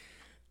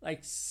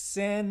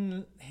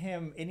send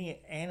him any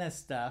Anna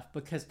stuff,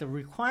 because the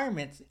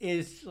requirement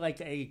is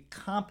like a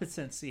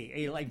competency,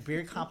 a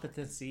bare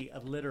competency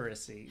of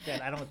literacy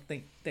that I don't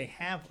think they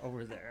have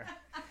over there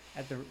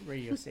at the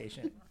radio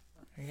station.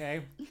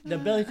 Okay, the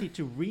ability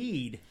to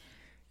read,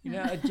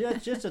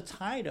 just a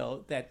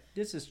title that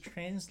this is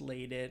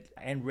translated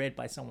and read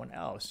by someone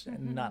else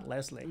and not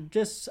Leslie.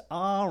 Just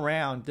all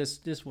around,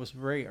 this was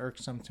very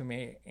irksome to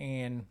me,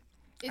 and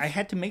I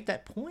had to make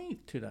that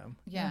point to them.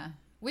 Yeah.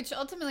 Which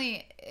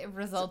ultimately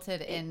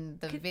resulted in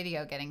the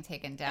video getting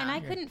taken down. And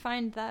I couldn't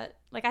find that.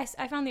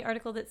 I found the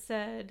article that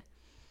said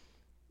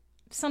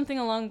something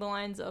along the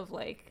lines of,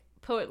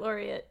 poet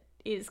laureate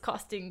is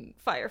costing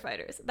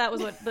firefighters. That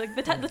was what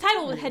the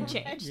title had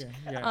changed.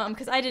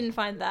 Because I didn't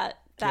find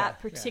that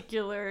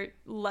particular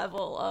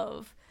level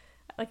of,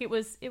 it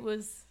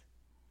was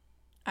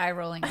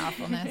eye-rolling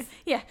awfulness.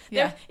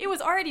 It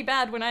was already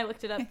bad when I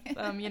looked it up,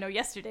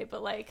 yesterday,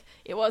 but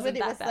it wasn't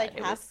that bad.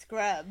 It was half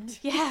scrubbed.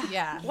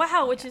 Yeah.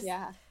 Wow, which is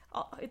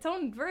its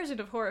own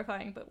version of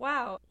horrifying. But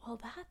wow, well,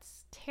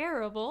 that's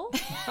terrible.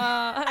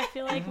 I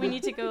feel like we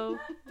need to go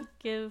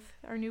give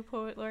our new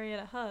poet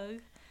laureate a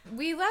hug.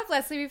 We love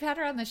Leslie. We've had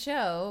her on the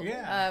show.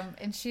 Yeah.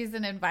 And she's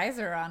an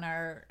advisor on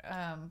our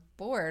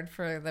board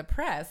for the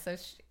press. So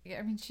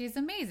she's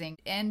amazing.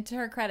 And to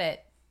her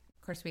credit,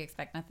 of course, we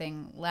expect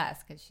nothing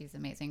less because she's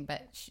amazing,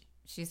 but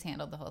she's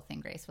handled the whole thing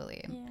gracefully.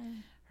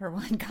 And her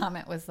one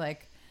comment was I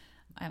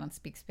don't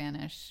speak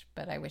Spanish,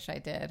 but I wish I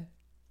did.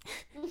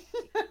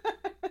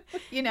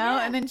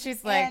 And then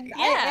she's I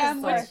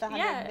am worth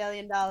 $100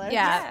 million.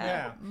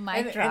 Yeah.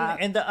 Mic drop.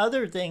 And the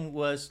other thing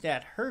was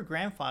that her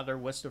grandfather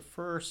was the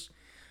first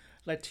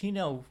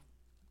Latino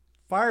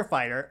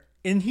firefighter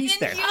in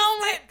Houston.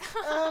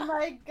 Oh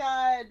my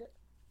God.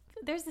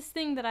 There's this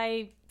thing that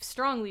I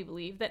strongly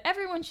believe, that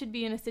everyone should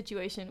be in a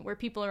situation where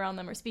people around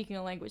them are speaking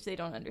a language they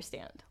don't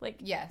understand.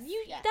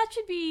 That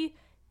should be...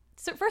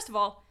 So first of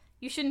all,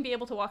 you shouldn't be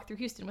able to walk through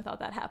Houston without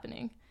that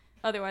happening.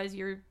 Otherwise,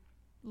 you're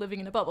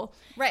living in a bubble.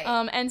 Right.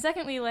 And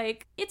secondly,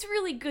 it's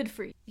really good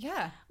for you.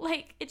 Yeah.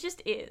 It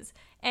just is.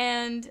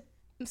 And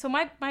so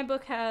my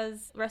book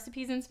has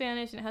recipes in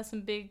Spanish, and it has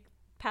some big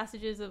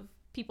passages of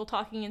people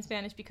talking in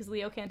Spanish because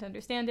Leo can't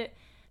understand it.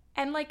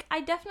 And,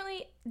 I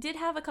definitely did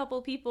have a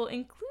couple people,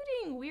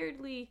 including,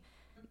 weirdly,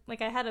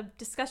 I had a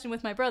discussion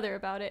with my brother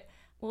about it.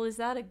 Well, is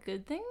that a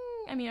good thing?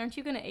 I mean, aren't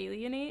you going to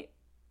alienate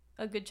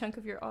a good chunk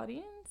of your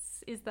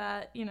audience? Is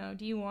that,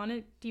 do you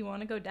want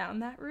to go down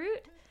that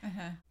route?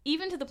 Uh-huh.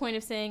 Even to the point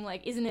of saying,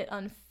 isn't it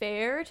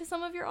unfair to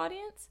some of your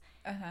audience?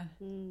 Uh-huh.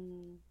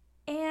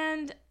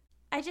 And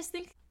I just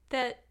think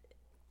that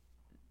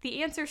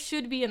the answer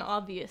should be an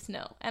obvious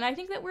no. And I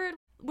think that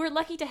we're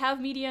lucky to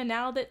have media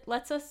now that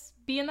lets us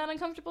be in that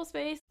uncomfortable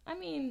space. I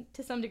mean,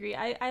 to some degree,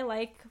 I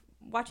like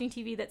watching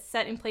TV that's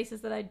set in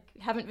places that I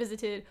haven't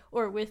visited,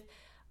 or with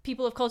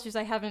people of cultures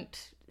I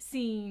haven't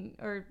seen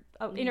or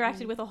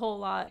interacted with a whole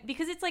lot,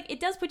 because it's it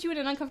does put you in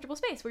an uncomfortable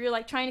space where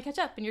you're trying to catch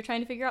up and you're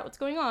trying to figure out what's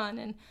going on.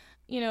 And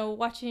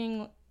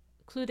watching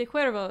Club de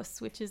Cuervos,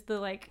 which is the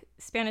like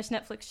Spanish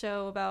Netflix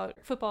show about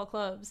football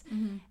clubs.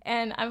 Mm-hmm.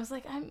 And I was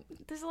like,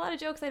 there's a lot of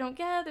jokes I don't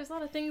get. There's a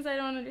lot of things I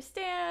don't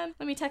understand.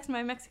 Let me text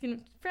my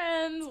Mexican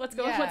friends. What's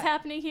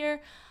happening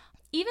here?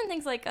 Even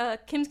things like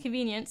Kim's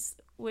Convenience,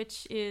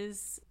 which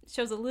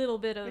shows a little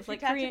bit of which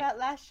like we talked about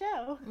last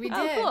show. We did.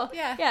 Oh, cool.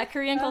 Yeah,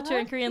 Korean culture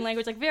and Korean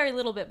language, like very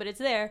little bit, but it's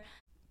there.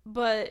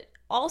 But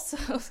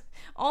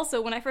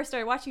also when I first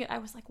started watching it, I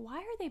was like, why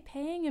are they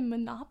paying in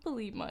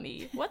Monopoly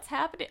money? What's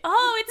happening?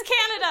 Oh, it's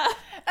Canada.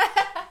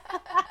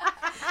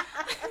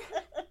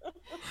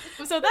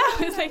 So that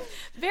was like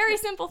very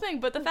simple thing,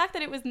 but the fact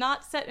that it was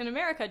not set in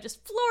America just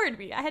floored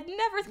me. I had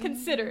never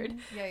considered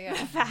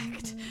the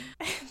fact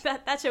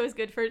that show is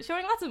good for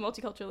showing lots of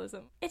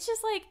multiculturalism. It's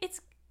just like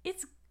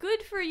it's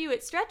good for you.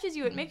 It stretches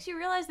you. It makes you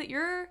realize that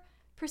your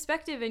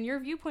perspective and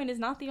your viewpoint is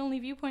not the only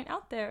viewpoint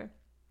out there.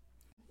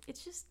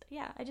 It's just,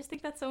 I just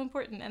think that's so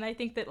important. And I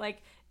think that,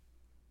 like,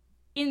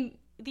 in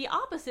the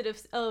opposite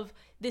of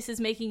this is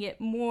making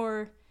it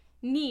more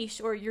niche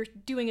or you're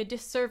doing a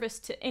disservice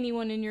to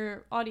anyone in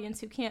your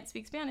audience who can't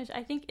speak Spanish,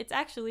 I think it's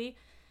actually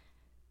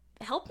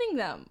helping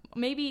them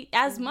maybe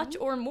as much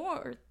or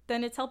more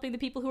than it's helping the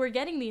people who are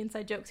getting the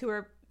inside jokes, who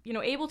are,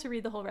 able to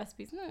read the whole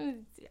recipes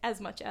as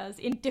much as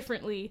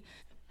indifferently.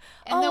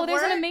 And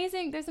there's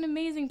an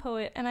amazing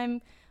poet, and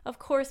I'm, of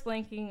course,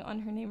 blanking on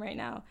her name right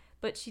now.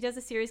 But she does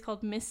a series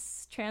called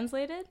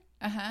Mistranslated.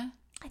 I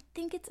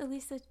think it's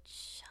Elisa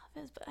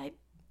Chavez, but I'm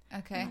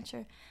not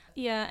sure.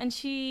 Yeah, and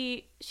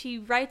she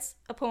writes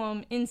a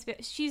poem in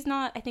Spanish. She's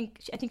not, I think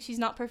she's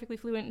not perfectly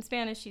fluent in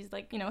Spanish. She's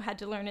like, had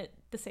to learn it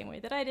the same way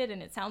that I did,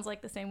 and it sounds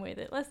like the same way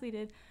that Leslie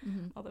did,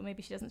 although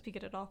maybe she doesn't speak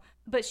it at all.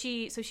 But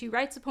she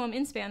writes a poem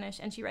in Spanish,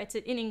 and she writes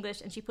it in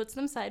English, and she puts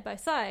them side by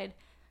side,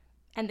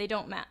 and they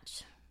don't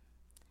match.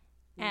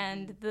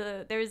 And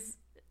there's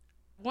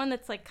one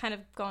that's like kind of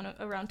gone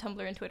around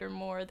Tumblr and Twitter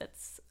more,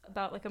 that's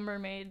about like the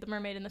mermaid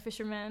and the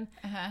fisherman.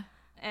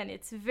 And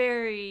it's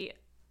very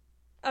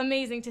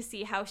amazing to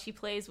see how she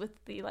plays with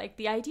the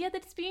idea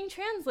that it's being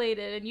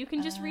translated and you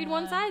can just read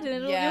one side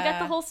and you'll get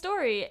the whole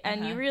story,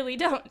 and you really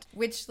don't.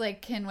 Which,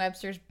 like, Ken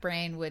Webster's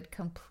brain would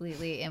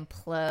completely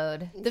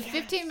implode. The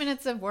 15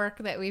 minutes of work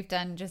that we've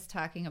done just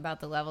talking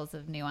about the levels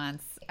of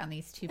nuance on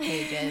these 2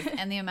 pages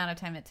and the amount of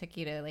time it took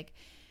you to like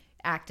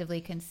actively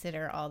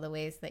consider all the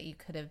ways that you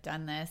could have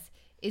done this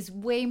is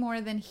way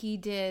more than he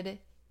did.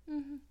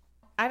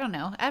 I don't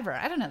know, ever.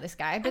 I don't know this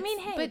guy. But,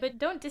 but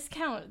don't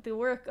discount the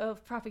work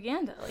of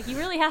propaganda. Like, you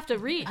really have to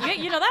read.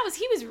 He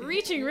was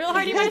reaching real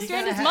hard. He might have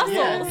strained his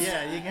muscles.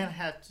 Yeah, you're going to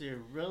have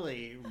to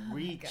really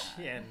reach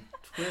and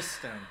twist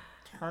and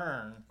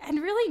turn.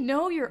 And really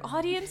know your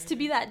audience to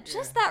be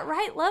just that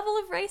right level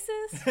of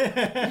racist.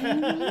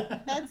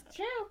 That's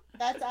true.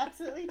 That's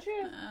absolutely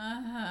true.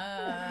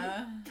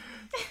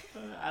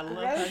 I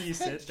love how you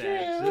said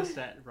that. Just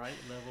that right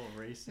level of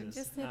racist.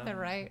 Just hit the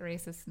right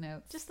racist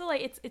note. Just the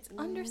it's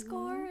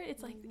underscore.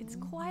 It's like it's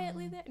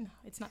quietly there. No,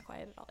 it's not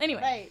quiet at all.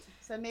 Anyway. Right.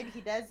 So maybe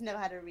he does know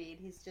how to read.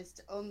 He's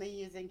just only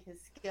using his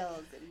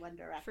skills in one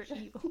direction. For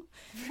evil.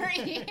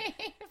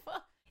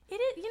 It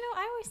is.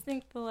 I always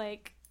think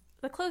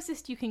the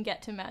closest you can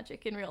get to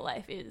magic in real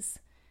life is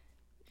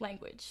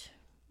language.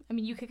 I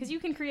mean, because you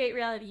can create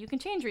reality, you can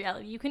change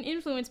reality, you can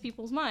influence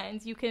people's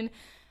minds, you can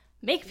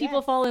make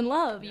people fall in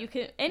love, you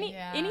can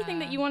anything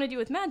that you want to do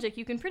with magic,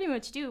 you can pretty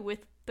much do with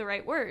the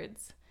right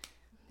words,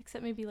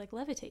 except maybe like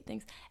levitate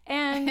things.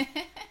 And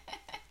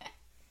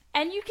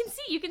and you can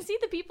see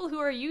the people who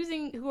are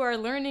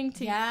learning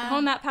to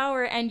hone that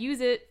power and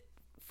use it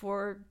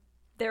for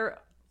their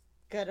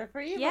good or for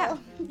evil.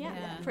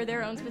 For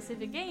their own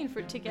specific gain,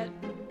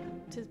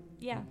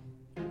 Yes.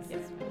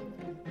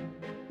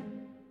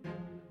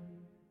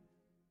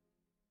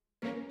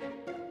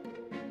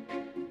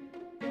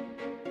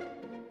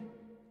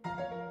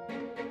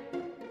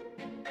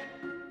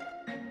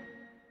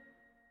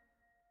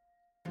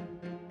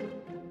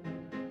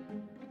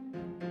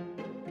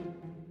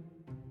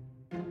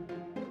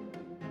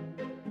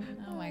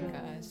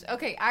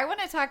 Okay, I want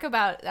to talk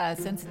about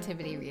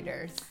sensitivity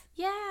readers.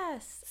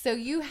 Yes. So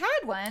you had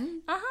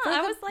one.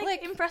 I was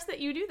like impressed that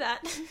you do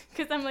that,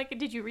 because I'm like,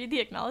 did you read the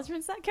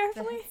acknowledgments that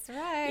carefully? That's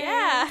right.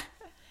 Yeah.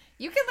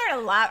 You can learn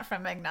a lot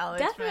from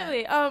acknowledgments.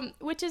 Definitely.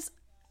 Which is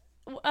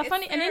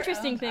an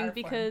interesting thing,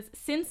 because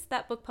since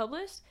that book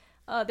published,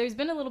 there's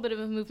been a little bit of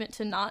a movement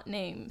to not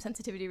name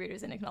sensitivity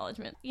readers in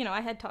acknowledgement.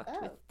 I had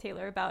talked with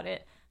Taylor about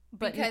it.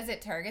 But because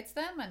it targets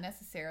them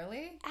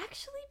unnecessarily?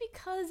 Actually,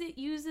 because it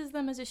uses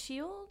them as a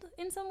shield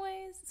in some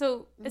ways.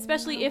 So,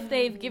 especially if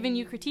they've given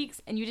you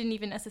critiques and you didn't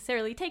even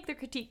necessarily take their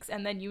critiques,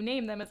 and then you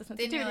name them as a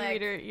sensitivity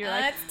reader, you're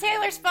like, it's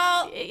Taylor's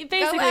fault.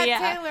 Basically, go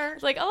at Taylor.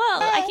 It's like,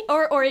 oh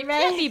well, or it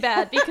can't be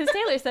bad because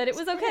Taylor said it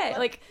was okay,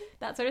 like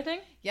that sort of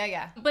thing.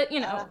 Yeah. But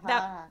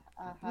that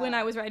when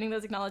I was writing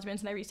those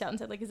acknowledgments and I reached out and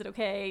said, like, is it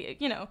okay?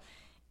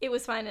 It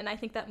was fine, and I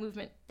think that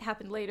movement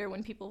happened later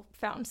when people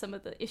found some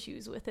of the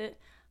issues with it.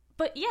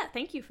 But yeah,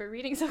 thank you for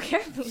reading so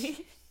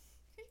carefully.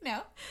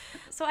 No.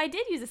 So I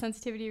did use a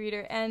sensitivity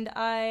reader, and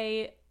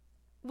I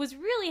was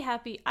really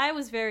happy. I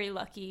was very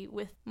lucky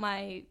with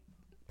my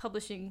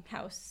publishing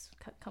house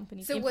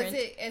company. So Imprint. Was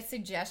it a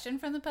suggestion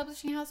from the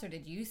publishing house, or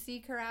did you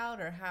seek her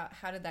out, or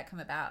how did that come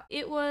about?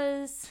 It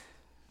was,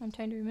 I'm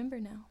trying to remember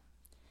now.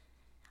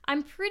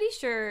 I'm pretty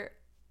sure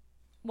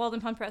Walden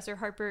Pond Press or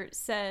Harper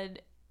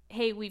said,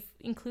 hey, we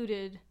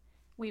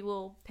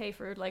will pay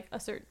for like a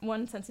certain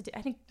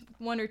I think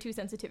 1 or 2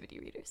 sensitivity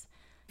readers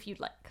if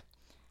you'd like.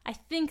 I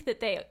think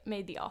that they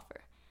made the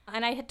offer.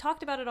 And I had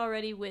talked about it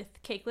already with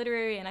Cake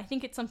Literary, and I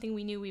think it's something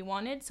we knew we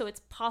wanted, so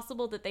it's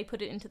possible that they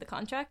put it into the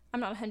contract. I'm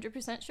not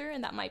 100% sure,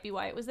 and that might be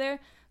why it was there.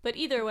 But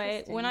either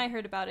way, when I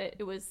heard about it,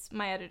 it was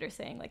my editor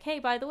saying, like, hey,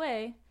 by the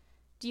way,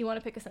 do you want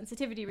to pick a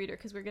sensitivity reader?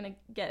 Because we're going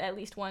to get at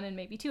least 1 and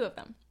maybe 2 of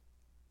them.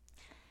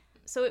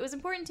 So it was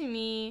important to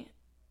me.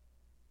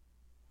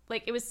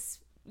 Like, it was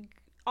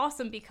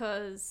awesome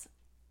because,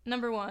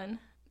 number 1,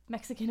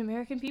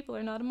 Mexican-American people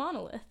are not a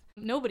monolith.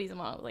 Nobody's a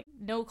monolith. Like,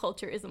 no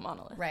culture is a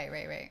monolith.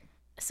 Right.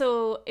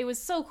 So it was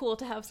so cool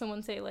to have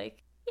someone say,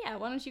 like, yeah,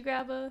 why don't you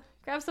grab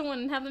someone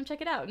and have them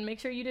check it out and make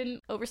sure you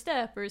didn't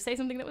overstep or say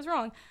something that was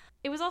wrong.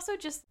 It was also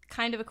just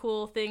kind of a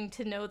cool thing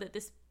to know that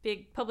this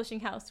big publishing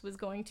house was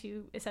going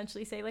to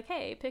essentially say, like,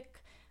 hey,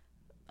 pick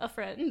a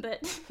friend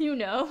that you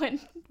know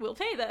and we'll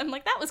pay them.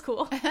 Like, that was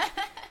cool.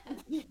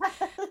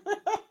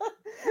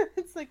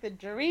 It's like the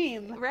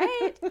dream.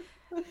 Right?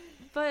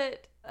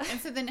 But...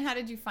 And so then how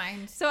did you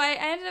find... So I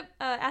ended up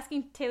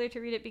asking Taylor to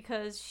read it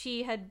because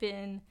she had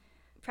been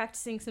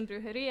practicing some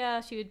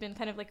brujeria. She had been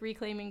kind of like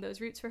reclaiming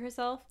those roots for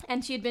herself.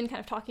 And she had been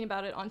kind of talking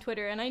about it on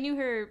Twitter. And I knew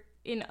her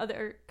in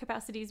other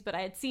capacities, but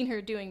I had seen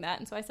her doing that.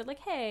 And so I said, like,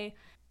 hey,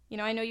 you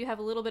know, I know you have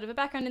a little bit of a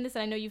background in this,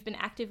 and I know you've been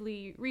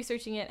actively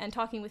researching it and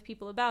talking with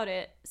people about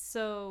it.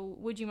 So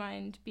would you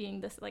mind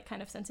being this like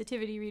kind of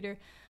sensitivity reader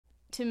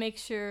to make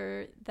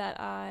sure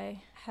that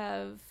I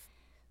have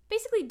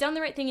basically done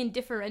the right thing in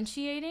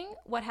differentiating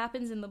what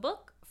happens in the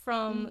book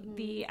from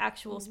the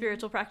actual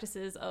spiritual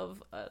practices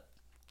of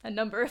a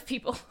number of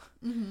people.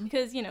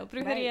 Because, you know,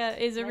 brujeria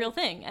is a real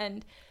thing,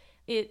 and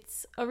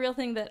it's a real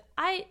thing that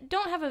I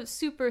don't have a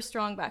super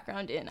strong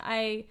background in.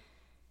 I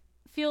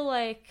feel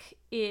like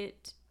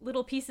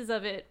little pieces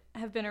of it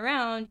have been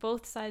around.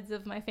 Both sides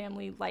of my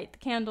family light the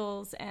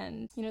candles,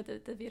 and, you know, the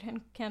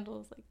Virgen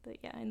candles, like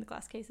in the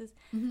glass cases.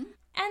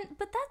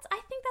 But I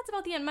think that's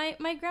about the end.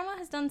 My grandma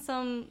has done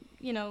some,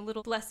 you know,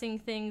 little blessing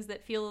things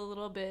that feel a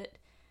little bit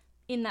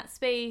in that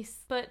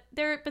space, but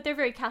they're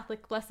very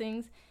Catholic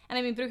blessings. And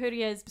I mean,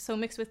 brujeria is so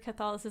mixed with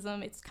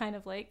Catholicism, it's kind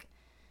of like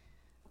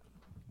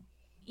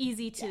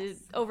easy to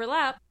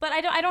overlap. But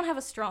I don't have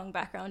a strong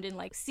background in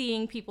like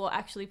seeing people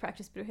actually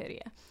practice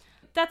brujeria.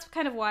 That's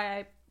kind of why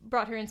I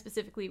brought her in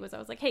specifically, was I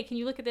was like, hey, can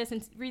you look at this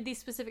and read these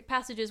specific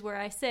passages where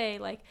I say,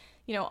 like,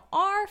 you know,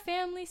 our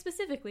family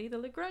specifically, the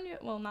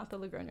Logroño, well, not the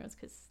Logroños,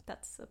 because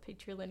that's a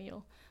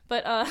patrilineal,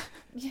 but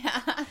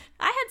yeah,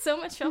 I had so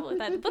much trouble with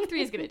that. Book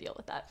 3 is going to deal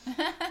with that.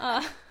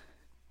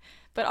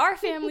 But our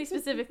family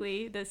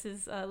specifically, this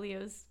is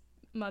Leo's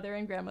mother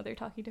and grandmother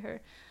talking to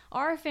her,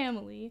 our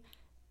family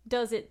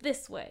does it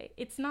this way.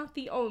 It's not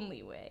the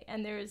only way,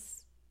 and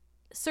there's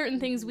certain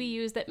things we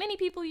use that many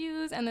people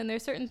use, and then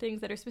there's certain things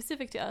that are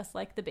specific to us,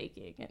 like the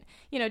baking, and,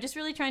 you know, just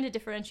really trying to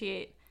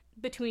differentiate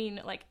between,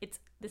 like,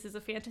 this is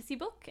a fantasy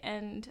book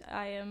and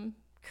I am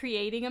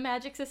creating a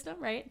magic system,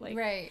 right? Like,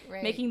 right.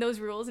 Making those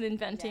rules and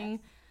inventing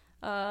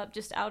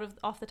just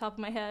off the top of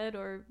my head,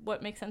 or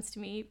what makes sense to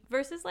me,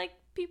 versus like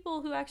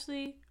people who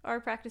actually are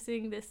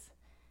practicing this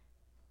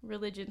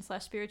religion /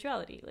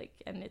 spirituality, like,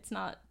 and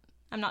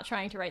I'm not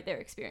trying to write their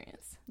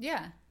experience.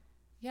 Yeah.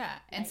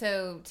 And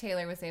so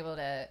Taylor was able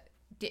to,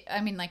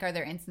 I mean, like, are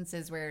there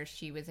instances where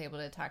she was able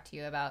to talk to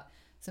you about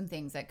some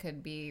things that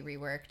could be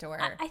reworked, or?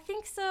 I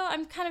think so.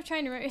 I'm kind of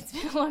trying to remember. It's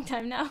been a long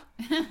time now.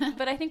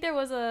 But I think there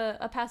was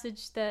a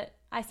passage that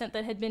I sent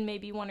that had been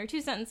maybe 1 or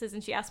 2 sentences,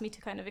 and she asked me to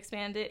kind of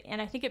expand it.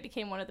 And I think it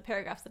became one of the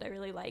paragraphs that I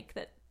really like,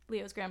 that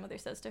Leo's grandmother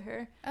says to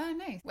her. Oh,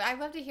 nice. Well, I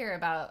love to hear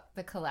about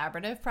the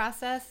collaborative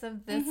process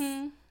of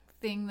this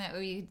thing that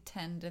we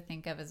tend to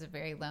think of as a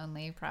very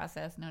lonely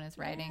process known as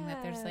writing,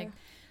 that there's like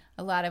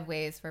a lot of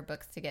ways for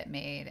books to get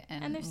made,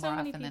 and there's more so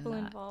many people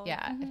involved.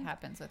 Yeah, it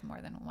happens with more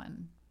than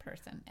one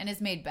person, and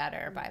is made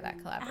better by that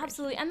collaboration.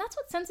 Absolutely. And that's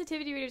what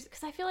sensitivity readers,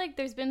 because I feel like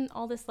there's been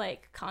all this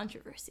like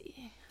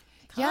controversy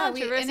about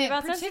particularly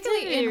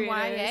sensitivity in readers.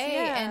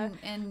 YA,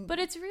 and but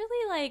it's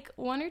really like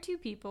 1 or 2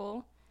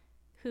 people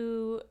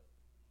who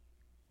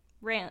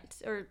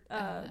rant, or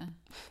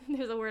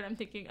there's a word I'm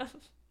thinking of.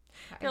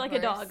 They're like a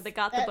dog that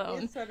got the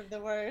bone. That's sort of the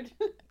word.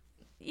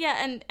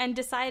 Yeah, and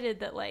decided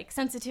that like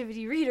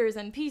sensitivity readers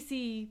and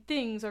PC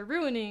things are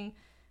ruining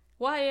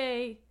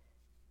YA.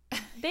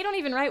 They don't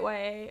even write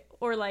YA,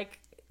 or like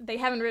they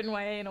haven't written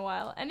YA in a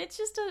while, and it's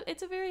just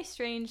it's a very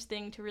strange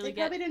thing to really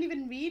They probably don't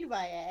even read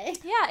YA.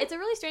 Yeah, it's a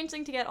really strange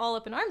thing to get all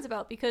up in arms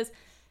about, because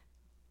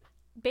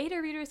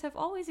beta readers have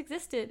always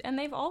existed, and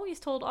they've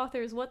always told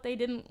authors what they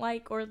didn't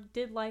like or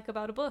did like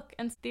about a book,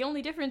 and the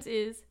only difference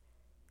is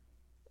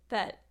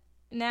that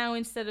now,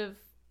 instead of,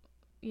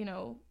 you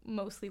know,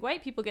 mostly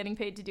white people getting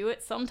paid to do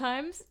it,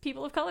 sometimes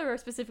people of color are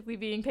specifically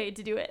being paid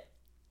to do it,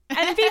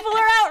 and people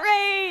are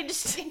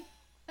outraged.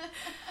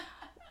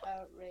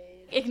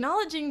 outrage.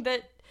 Acknowledging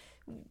that,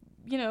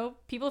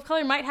 people of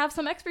color might have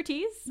some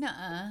expertise.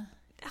 Nuh-uh.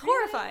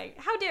 Horrifying.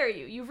 How dare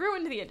you? You've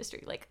ruined the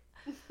industry. Like,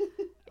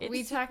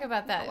 we talk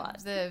about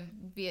that, the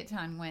Viet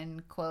Thanh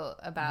Nguyen quote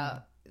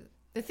about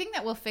the thing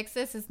that will fix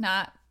this is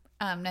not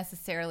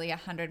necessarily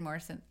 100 more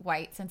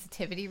white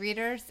sensitivity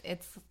readers.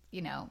 It's,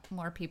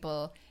 more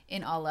people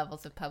in all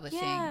levels of publishing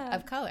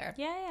of color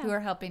who are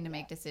helping to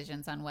make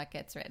decisions on what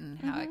gets written,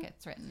 how it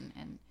gets written.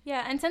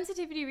 And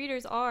sensitivity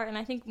readers are, and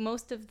I think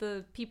most of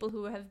the people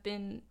who have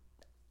been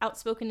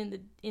outspoken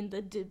in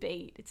the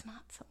debate, it's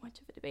not so much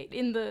of a debate,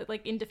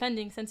 in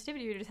defending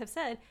sensitivity readers have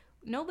said,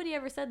 nobody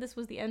ever said this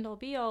was the end all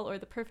be all or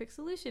the perfect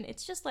solution.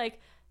 It's just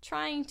like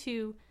trying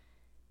to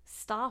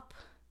stop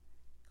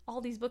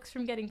all these books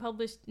from getting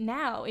published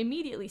now,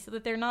 immediately, so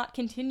that they're not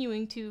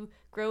continuing to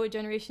grow a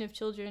generation of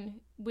children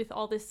with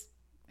all this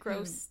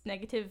gross,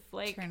 negative,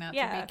 turn out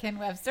to be Ken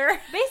Webster.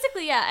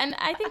 Basically, yeah. And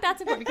I think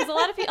that's important because a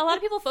lot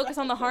of people focus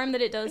on the harm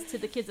that it does to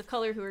the kids of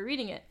color who are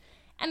reading it.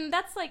 And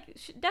that's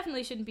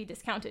definitely shouldn't be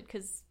discounted,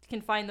 because you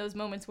can find those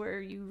moments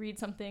where you read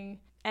something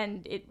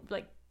and it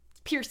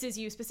pierces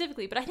you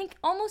specifically. But I think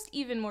almost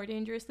even more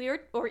dangerously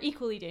or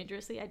equally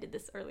dangerously, I did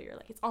this earlier,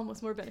 it's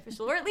almost more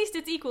beneficial, or at least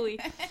it's equally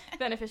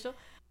beneficial,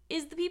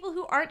 is the people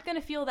who aren't going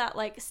to feel that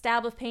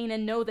stab of pain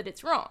and know that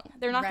it's wrong.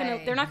 They're not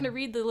going to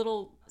read the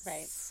little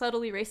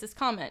subtly racist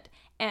comment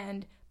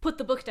and put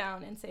the book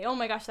down and say, "Oh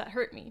my gosh, that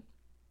hurt me."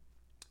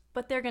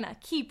 But they're going to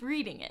keep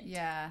reading it.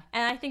 Yeah.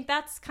 And I think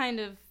that's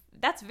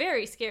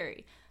very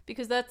scary,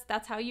 because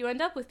that's how you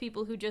end up with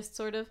people who just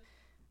sort of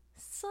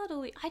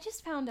subtly. I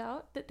just found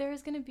out that there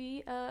is going to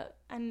be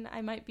and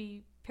I might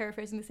be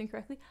paraphrasing this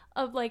incorrectly,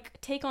 of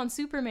take on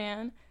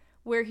Superman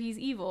where he's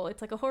evil.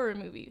 It's like a horror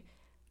movie.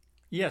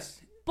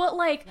 Yes. But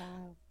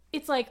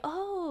it's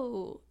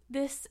oh,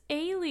 this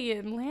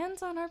alien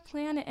lands on our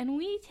planet and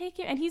we take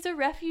him, and he's a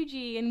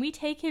refugee and we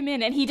take him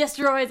in and he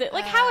destroys it.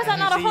 How is that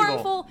not a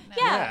harmful? No.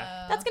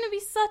 Yeah, that's going to be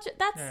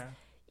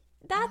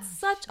that's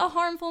such a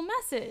harmful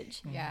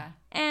message. Yeah.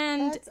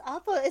 And that's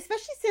awful,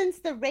 especially since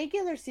the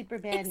regular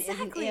Superman is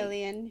an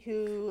alien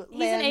who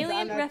lands an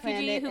alien on our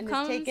planet and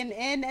is taken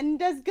in and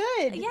does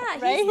good. Yeah,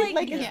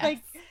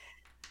 right?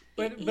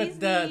 But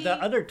the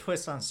other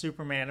twist on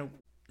Superman,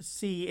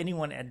 see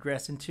anyone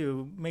address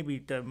into maybe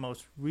the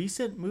most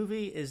recent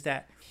movie, is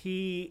that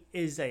he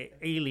is a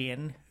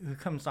alien who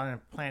comes on a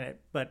planet,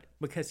 but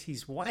because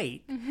he's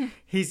white,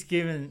 he's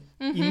given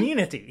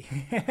immunity.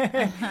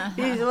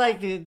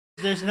 He's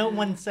there's no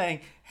one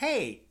saying,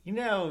 "Hey,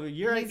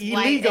 you're he's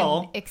illegal,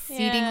 white and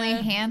exceedingly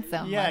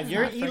handsome." Yeah,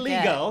 you're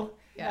illegal.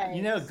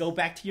 Yeah. Go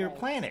back to your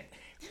planet,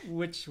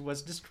 which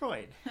was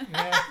destroyed.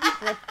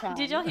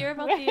 Did y'all hear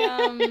about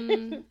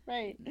the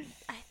right?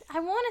 I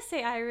want to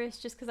say Irish,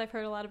 just because I've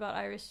heard a lot about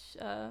Irish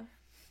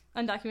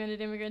undocumented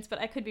immigrants, but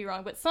I could be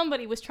wrong. But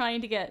somebody was trying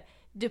to get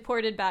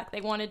deported back.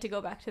 They wanted to go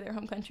back to their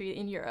home country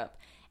in Europe,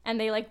 and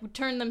they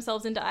turned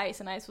themselves into ICE,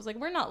 and ICE was like,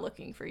 "We're not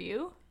looking for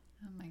you."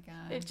 Oh my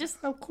god! It just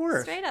of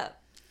course, straight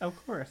up. Of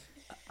course.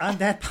 On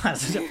that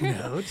positive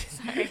note,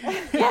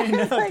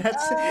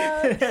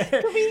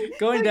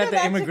 going down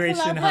the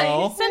immigration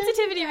hole.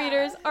 Sensitivity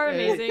readers are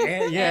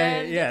amazing.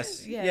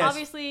 Yes.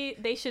 Obviously,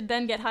 they should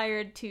then get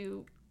hired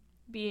to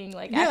being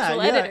actual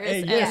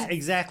editors. Yes,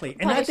 exactly.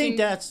 And I think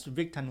that's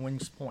Viet Thanh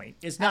Nguyen's point.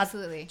 It's not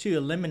to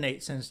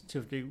eliminate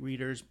sensitivity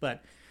readers,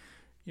 but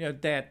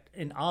that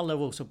in all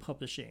levels of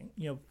publishing,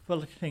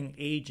 publishing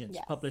agents,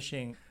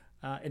 publishing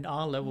in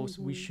all levels,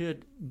 we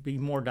should be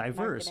more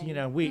diverse.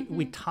 Marketing.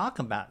 We talk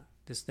about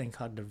this thing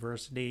called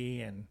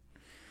diversity and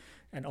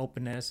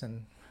openness,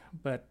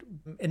 but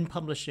in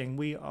publishing,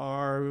 we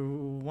are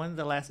one of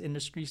the last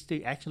industries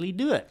to actually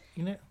do it.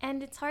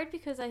 And it's hard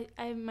because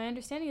my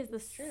understanding is the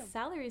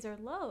salaries are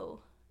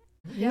low.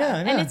 Yeah,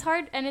 and it's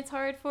hard.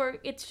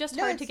 It's just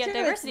hard to get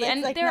diversity.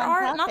 And there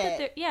are not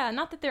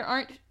that there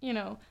aren't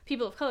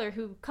people of color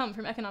who come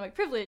from economic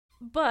privilege,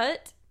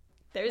 but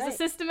there's a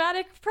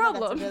systematic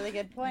problem. That's a really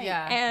good point.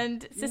 Yeah.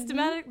 And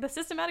the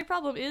systematic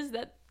problem is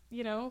that,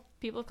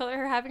 people of color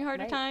are having a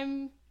harder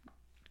time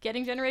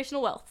getting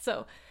generational wealth.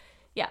 So,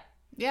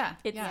 yeah.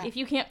 If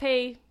you can't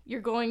pay,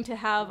 you're going to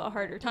have a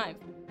harder time.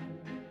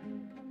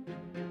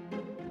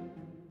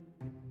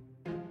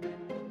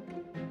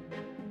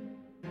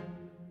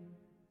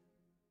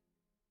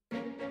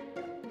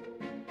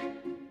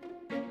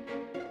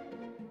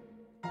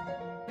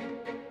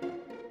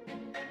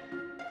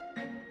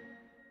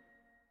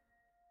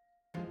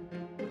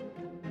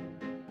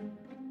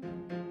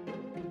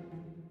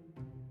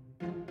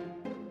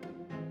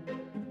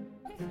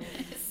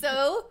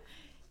 So,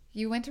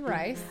 you went to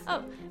Rice.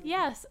 Oh,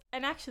 yes.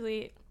 And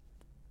actually,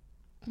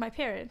 my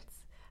parents,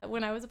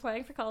 when I was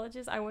applying for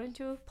colleges, I wanted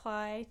to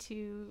apply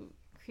to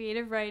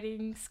creative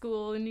writing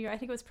school in New York. I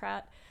think it was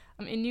Pratt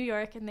in New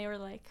York. And they were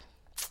like,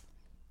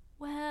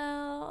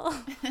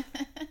 well,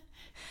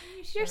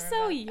 you're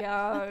so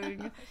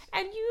young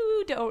and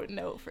you don't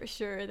know for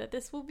sure that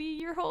this will be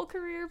your whole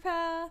career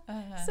path.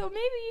 So maybe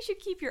you should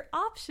keep your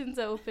options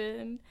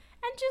open.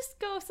 and just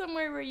go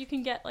somewhere where you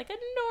can get like a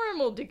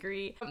normal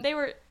degree. They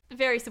were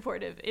very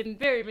supportive in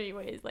very many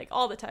ways, like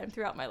all the time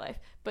throughout my life.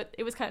 But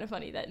it was kind of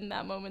funny that in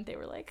that moment they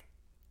were like,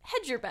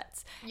 hedge your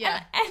bets.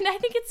 Yeah. And I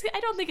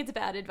don't think it's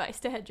bad advice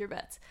to hedge your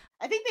bets.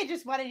 I think they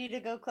just wanted you to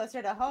go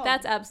closer to home.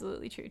 That's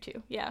absolutely true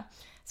too. Yeah.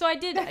 So I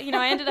did,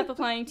 I ended up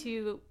applying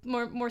to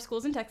more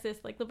schools in Texas,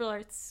 like liberal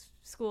arts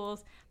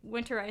schools,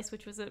 Winter Rice,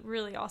 which was a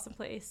really awesome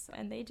place,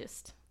 and they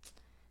just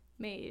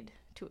made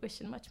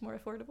tuition much more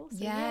affordable.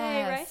 So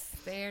yay, Rice.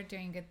 They're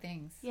doing good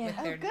things. Yeah. With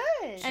their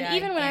good. And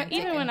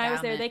even when I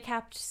was there, they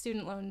capped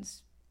student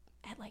loans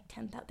at like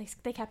 10,000.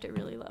 They capped it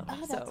really low.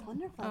 Oh, that's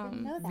wonderful. I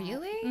didn't know that.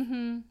 Really?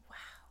 Mm-hmm. Wow.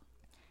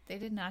 They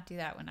did not do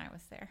that when I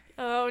was there.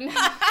 Oh, no.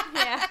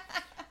 Yeah.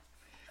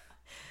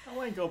 I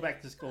want to go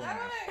back to school now.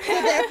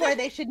 So therefore,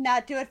 they should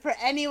not do it for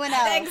anyone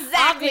else.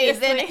 Exactly.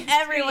 Obviously. Then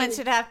everyone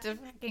should have to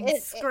fucking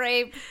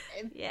scrape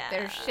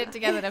their shit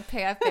together to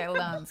pay off their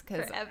loans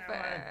because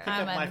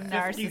I'm a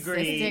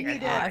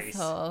narcissistic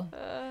asshole.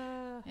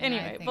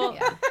 Anyway,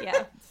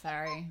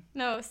 Sorry.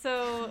 No,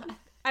 so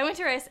I went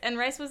to Rice, and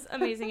Rice was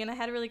amazing, and I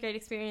had a really great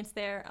experience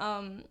there.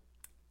 And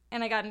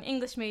I got an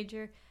English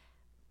major.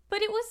 But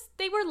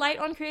they were light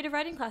on creative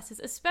writing classes,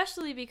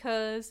 especially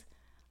because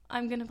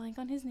I'm going to blank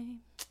on his name.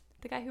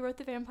 The guy who wrote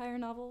the vampire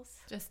novels.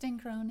 Justin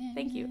Cronin.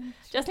 Thank you.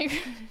 Justin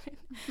Cronin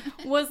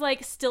was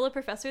like still a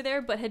professor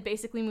there, but had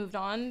basically moved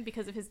on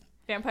because of his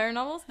vampire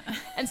novels.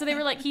 And so they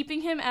were like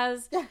keeping him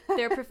as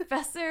their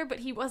professor, but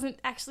he wasn't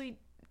actually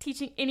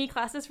teaching any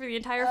classes for the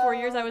entire 4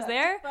 years I was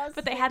there,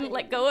 but they hadn't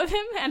let go of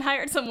him and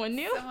hired someone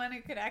new. Someone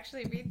who could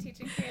actually be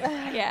teaching creative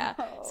writing. Yeah.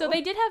 So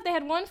they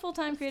had one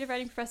full-time creative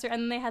writing professor,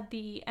 and then they had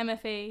the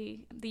MFA,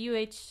 the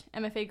UH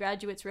MFA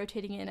graduates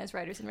rotating in as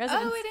writers in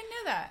residence. Oh, I didn't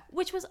know that.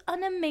 Which was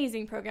an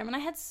amazing program, and I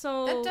had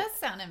That does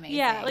sound amazing.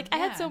 Yeah, I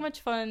had so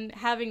much fun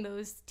having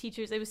those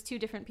teachers. It was two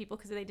different people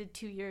because they did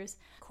 2 years.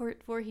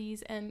 Court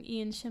Voorhees and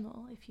Ian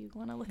Schimmel, if you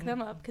want to look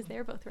them up, because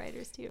they're both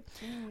writers too.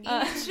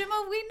 Ian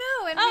Schimmel, we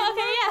know, and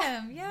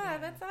him. Yeah,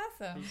 that's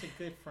awesome. He's a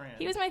good friend.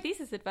 He was my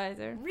thesis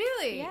advisor.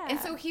 Really? Yeah. And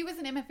so he was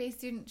an MFA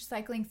student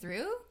cycling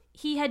through?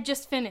 He had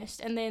just finished,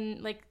 and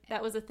then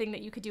that was a thing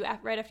that you could do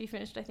right after you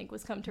finished, I think,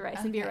 was come to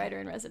Rice and be a writer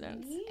in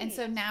residence. And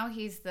so now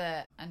he's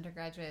the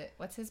undergraduate,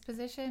 what's his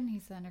position?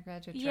 He's the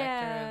undergraduate director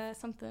Yeah,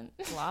 something.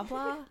 blah,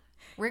 blah.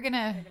 We're going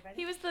to...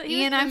 He was the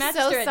Ian, I'm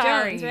master so at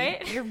sorry. Jones,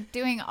 right? You're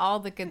doing all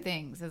the good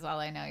things is all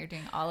I know. You're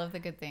doing all of the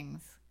good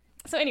things.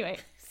 So anyway,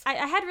 I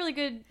had really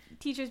good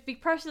teachers,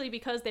 partially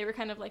because they were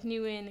kind of like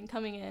new in and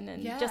coming in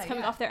and just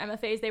coming off their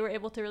MFAs. They were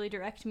able to really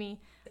direct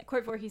me.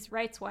 Court Voorhees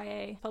writes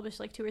YA, published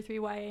like 2 or 3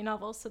 YA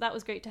novels. So that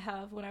was great to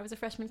have when I was a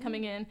freshman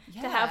coming in,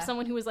 to have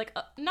someone who was like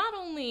not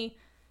only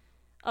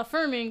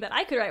affirming that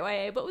I could write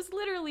YA, but was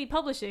literally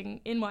publishing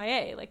in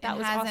YA. Like that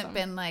was awesome. Hasn't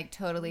been like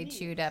totally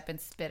chewed up and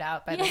spit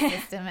out by the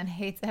system and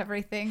hates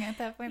everything at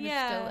that point.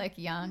 They're still like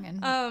young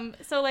and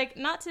so like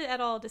not to at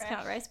all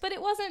discount Rice, but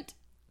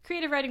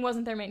creative writing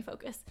wasn't their main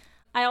focus.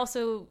 I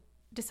also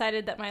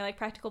decided that my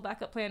practical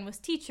backup plan was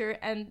teacher,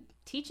 and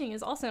teaching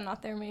is also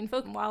not their main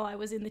focus. While I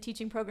was in the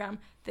teaching program,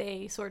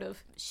 they sort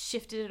of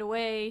shifted it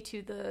away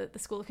to the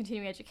School of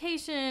Continuing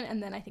Education,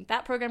 and then I think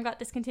that program got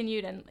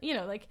discontinued, and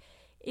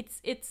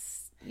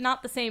it's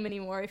not the same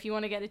anymore. If you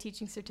want to get a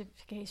teaching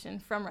certification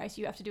from Rice,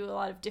 you have to do a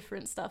lot of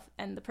different stuff,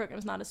 and the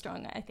program's not as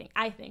strong, I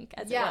think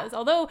it was.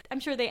 Although I'm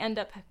sure they end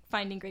up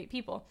finding great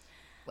people.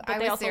 But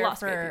I was there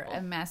for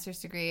a master's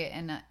degree,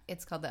 and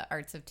it's called the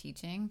Arts of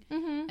Teaching,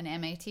 an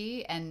MAT,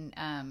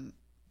 and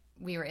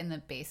we were in the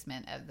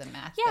basement of the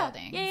math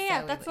building. Yeah,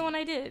 so that's the one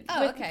I did.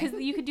 Oh, okay.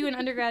 Because you could do an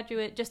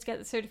undergraduate just to get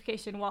the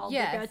certification while the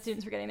grad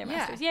students were getting their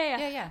masters.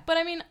 Yeah. But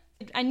I mean,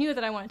 I knew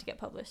that I wanted to get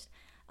published.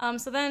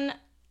 So then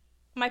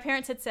my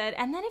parents had said,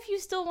 and then if you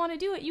still want to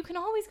do it, you can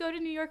always go to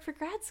New York for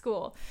grad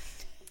school.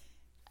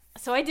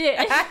 So I did.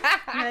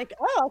 You're like,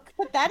 oh,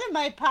 put that in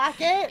my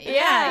pocket.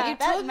 Yeah, you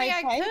told me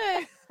I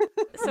could.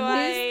 So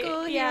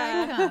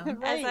I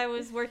come. As I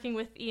was working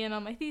with Ian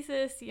on my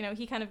thesis,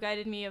 he kind of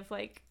guided me of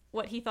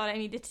what he thought I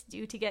needed to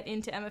do to get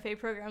into MFA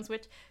programs,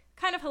 which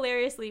kind of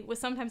hilariously was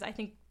sometimes, I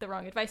think, the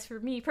wrong advice for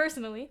me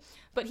personally.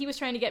 But he was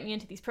trying to get me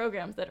into these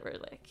programs that were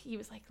he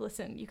was like,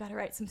 listen, you got to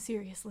write some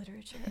serious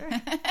literature.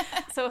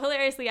 So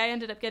hilariously, I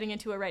ended up getting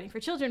into a Writing for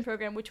Children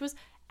program, which was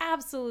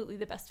absolutely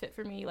the best fit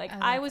for me.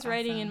 I was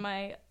writing in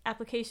my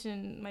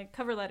application, my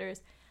cover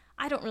letters,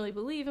 I don't really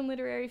believe in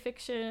literary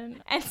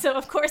fiction. And so,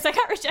 of course, I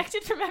got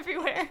rejected from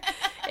everywhere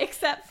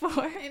except for...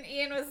 And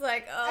Ian was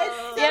like,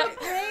 oh. It's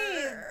so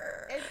brave.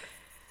 It's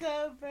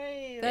so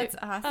brave. That's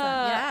awesome.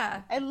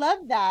 Yeah. I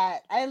love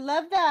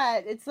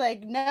that. It's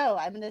like, no,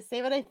 I'm going to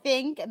say what I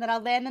think, and then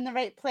I'll land in the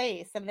right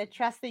place. I'm going to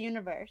trust the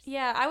universe.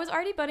 Yeah, I was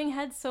already butting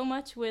heads so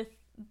much with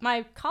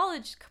my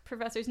college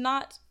professors,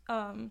 not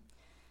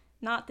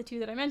the 2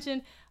 that I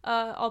mentioned,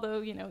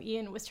 although,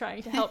 Ian was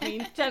trying to help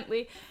me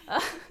gently.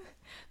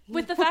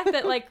 With the fact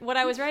that, what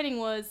I was writing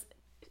was,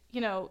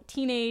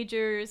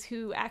 teenagers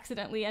who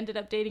accidentally ended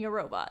up dating a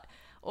robot.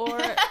 Or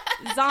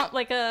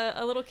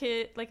a little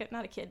kid,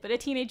 not a kid, but a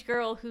teenage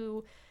girl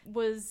who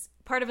was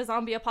part of a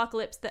zombie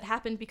apocalypse that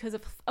happened because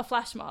of a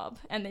flash mob,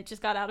 and they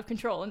just got out of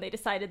control, and they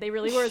decided they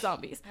really were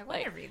zombies. I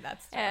want to read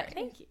that story.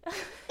 Thank you.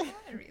 I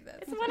want to read that.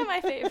 It's one of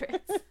my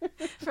favorites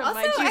from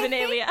Also, my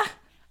juvenilia.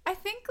 I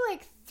think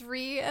like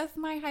 3 of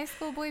my high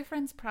school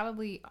boyfriends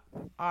probably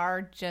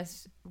are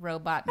just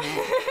robot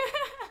men.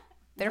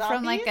 They're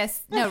from like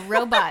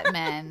robot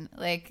men.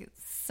 Like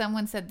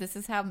someone said, this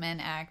is how men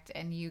act,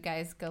 and you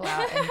guys go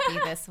out and be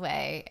this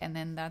way, and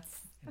then that's.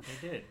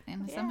 They did.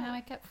 And somehow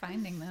I kept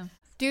finding them.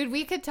 Dude,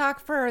 I could talk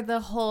for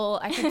all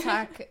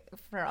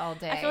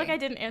day. I feel like I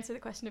didn't answer the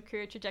question of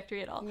career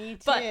trajectory at all. Me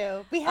too.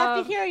 But, we have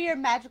to hear your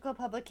magical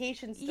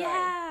publication story.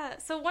 Yeah.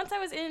 So once I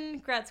was in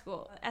grad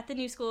school at the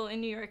New School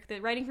in New York,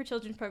 the Writing for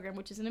Children program,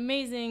 which is an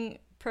amazing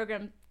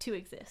program to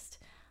exist.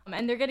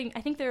 And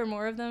I think there are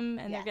more of them,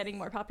 and they're getting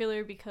more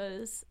popular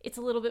because it's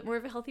a little bit more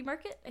of a healthy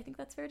market. I think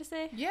that's fair to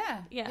say.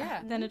 Yeah.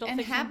 Than adult and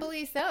fiction.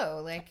 Happily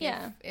so. Like,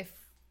 if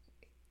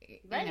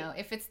you know,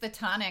 if it's the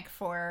tonic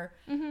for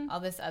all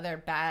this other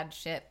bad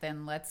shit,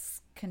 then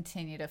let's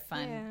continue to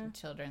fund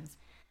children's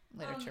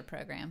literature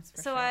programs.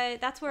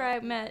 That's where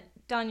I met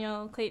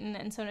Danielle Clayton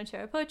and Sona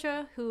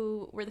Cherapotra,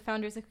 who were the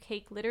founders of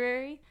Cake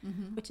Literary,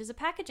 which is a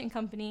packaging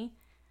company,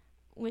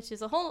 which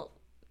is a whole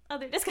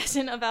other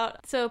discussion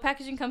about. So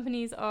packaging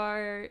companies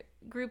are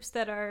groups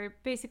that are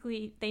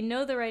basically, they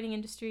know the writing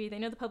industry, they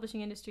know the publishing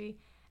industry,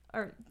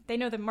 or they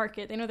know the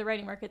market, they know the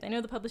writing market, they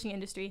know the publishing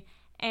industry,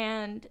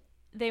 and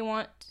they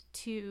want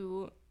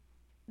to,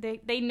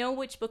 they know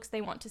which books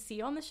they want to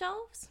see on the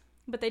shelves,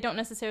 but they don't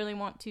necessarily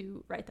want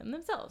to write them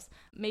themselves.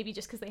 Maybe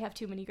just because they have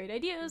too many great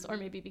ideas, or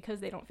maybe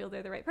because they don't feel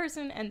they're the right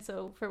person, and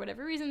so for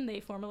whatever reason, they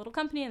form a little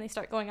company and they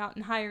start going out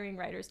and hiring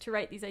writers to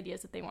write these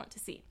ideas that they want to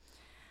see.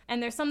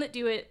 And there's some that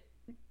do it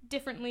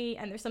differently,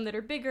 and there's some that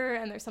are bigger,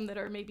 and there's some that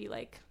are maybe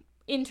like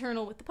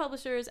internal with the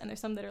publishers, and there's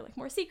some that are like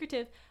more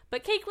secretive.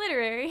 But Cake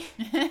Literary...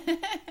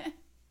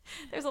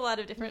 There's a lot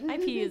of different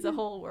IP is a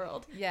whole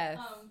world. Yes.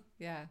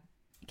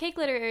 Cake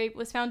Literary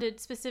was founded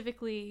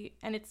specifically,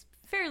 and it's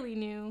fairly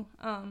new,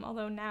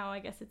 although now I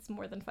guess it's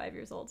more than 5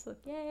 years old, so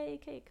yay,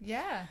 cake.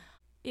 Yeah.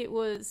 It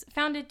was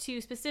founded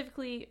to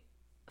specifically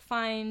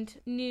find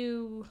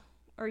new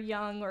or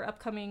young or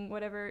upcoming,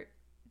 whatever,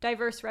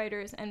 diverse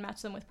writers and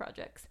match them with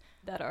projects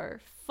that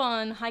are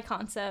fun, high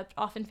concept,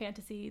 often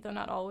fantasy, though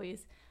not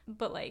always,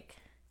 but like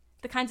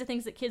the kinds of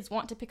things that kids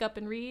want to pick up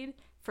and read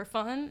for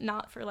fun,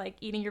 not for like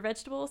eating your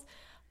vegetables,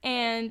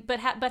 and but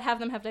have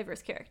them have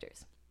diverse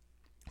characters.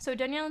 So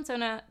Danielle and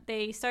Sona,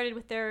 they started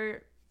with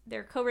their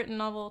co-written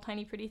novel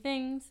Tiny Pretty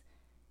Things,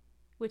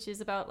 which is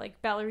about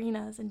like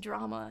ballerinas and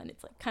drama, and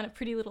it's like kind of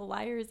Pretty Little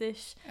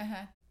Liars-ish.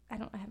 I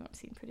haven't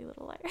seen Pretty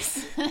Little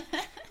Liars.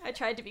 I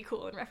tried to be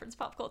cool and reference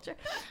pop culture.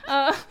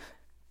 But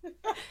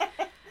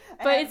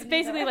it's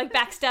basically like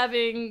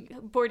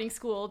backstabbing boarding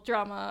school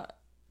drama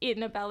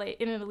in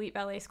an elite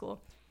ballet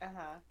school.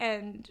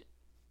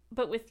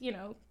 But with, you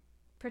know,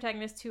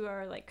 protagonists who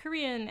are like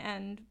Korean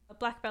and a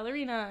black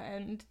ballerina,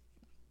 and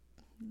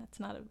that's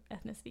not an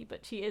ethnicity,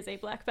 but she is a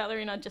black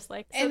ballerina, just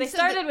like. So they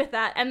started with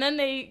that, and then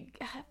they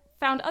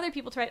found other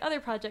people to write other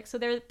projects. So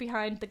they're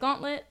behind The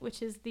Gauntlet,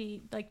 which is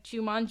the like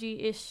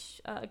Jumanji-ish,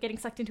 getting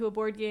sucked into a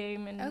board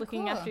game and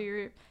looking after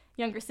your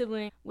younger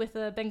sibling, with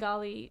a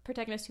Bengali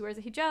protagonist who wears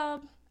a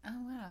hijab. Oh,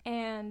 wow.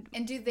 And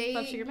do they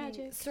Love Sugar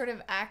Magic sort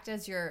of act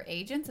as your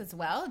agents as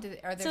well?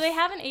 So they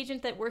have an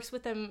agent that works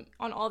with them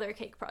on all their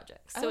cake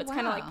projects. So it's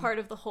kind of like part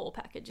of the whole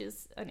package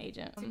is an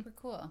agent. Super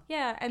cool.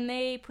 Yeah, and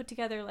they put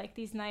together like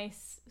these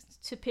nice,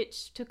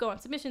 to go on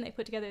submission, they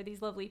put together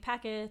these lovely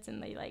packets,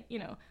 and they like, you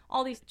know,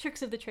 all these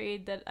tricks of the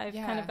trade that I've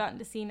kind of gotten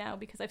to see now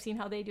because I've seen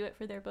how they do it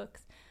for their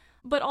books.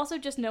 But also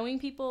just knowing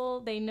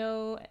people, they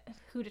know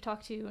who to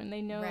talk to, and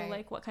they know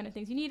like what kind of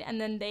things you need, and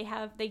then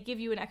they give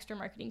you an extra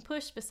marketing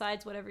push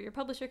besides whatever your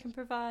publisher can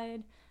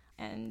provide,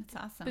 and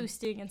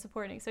boosting and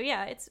supporting. So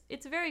yeah,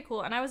 it's very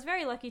cool, and I was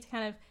very lucky to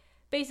kind of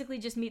basically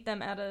just meet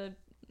them at a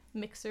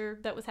mixer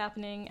that was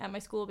happening at my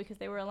school because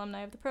they were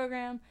alumni of the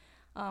program.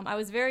 I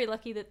was very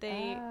lucky that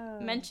they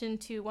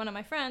mentioned to one of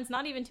my friends,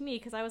 not even to me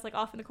because I was like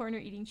off in the corner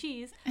eating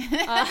cheese.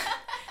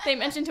 They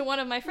mentioned to one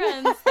of my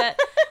friends that.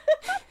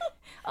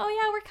 Oh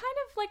yeah, we're kind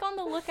of like on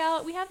the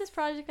lookout. We have this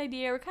project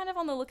idea. We're kind of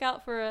on the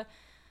lookout for a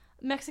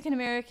Mexican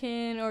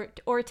American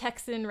or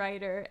Texan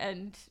writer.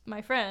 And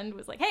my friend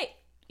was like, "Hey,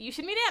 you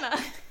should meet Anna.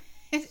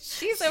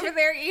 She's over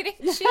there eating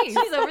cheese.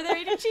 She's over there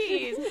eating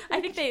cheese."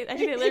 I think they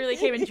literally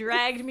came and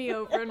dragged me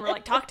over and were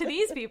like, "Talk to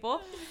these people."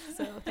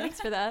 So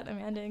thanks for that,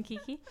 Amanda and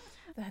Kiki.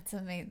 That's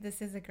amazing.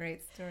 This is a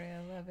great story.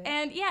 I love it.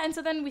 And yeah, and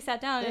so then we sat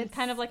down and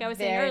kind of like I was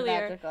saying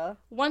earlier, magical.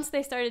 Once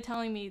they started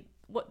telling me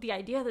what the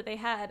idea that they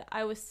had,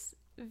 I was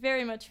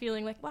very much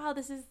feeling like, wow,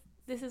 this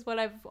is what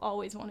I've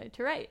always wanted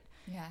to write.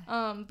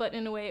 Yeah. But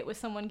in a way, it was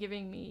someone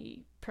giving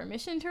me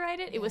permission to write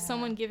it. It was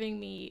someone giving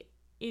me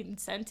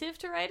incentive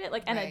to write it,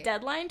 like, and a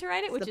deadline to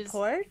write it, which is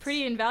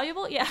pretty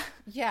invaluable. Yeah.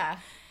 Yeah.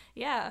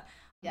 Yeah.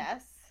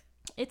 Yes.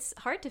 It's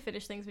hard to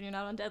finish things when you're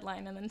not on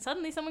deadline, and then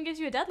suddenly someone gives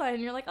you a deadline,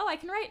 and you're like, oh, I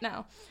can write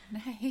now.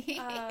 Nice.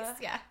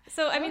 Yeah.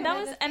 So I mean, that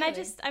was, and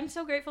I'm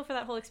so grateful for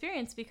that whole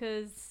experience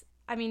because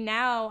I mean,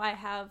 now I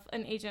have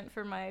an agent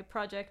for my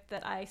project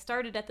that I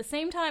started at the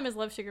same time as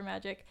Love, Sugar,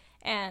 Magic,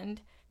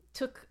 and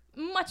took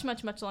much,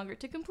 much, much longer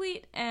to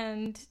complete.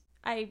 And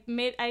I'm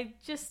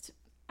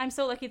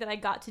so lucky that I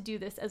got to do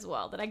this as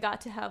well, that I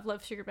got to have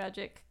Love, Sugar,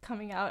 Magic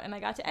coming out, and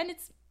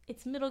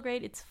it's middle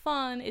grade, it's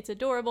fun, it's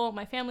adorable,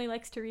 my family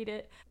likes to read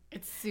it.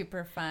 It's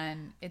super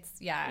fun.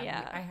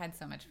 I had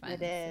so much fun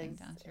sitting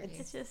down to read.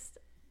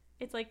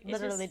 It's like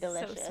literally it's just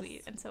delicious. So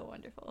sweet and so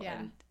wonderful. Yeah.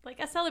 And like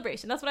a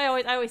celebration. That's what I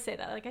always say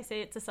that. Like I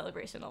say it's a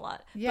celebration a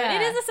lot. Yeah. But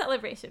it is a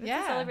celebration. It's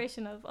a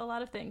celebration of a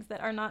lot of things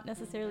that are not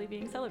necessarily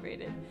being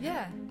celebrated.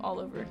 Yeah.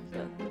 All over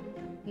the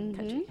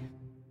country.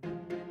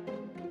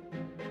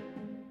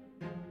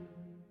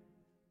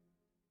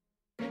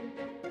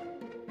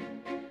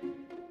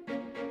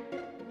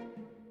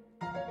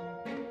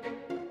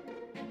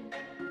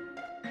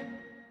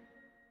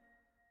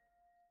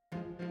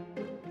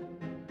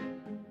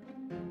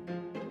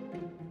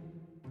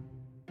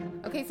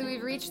 Okay, so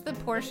we've reached the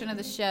portion of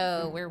the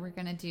show where we're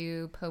going to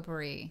do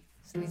potpourri.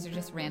 So these are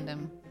just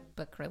random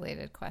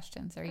book-related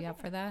questions. Are you up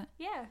for that?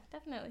 Yeah,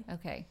 definitely.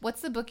 Okay.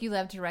 What's the book you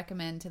love to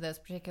recommend to those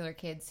particular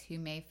kids who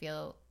may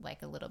feel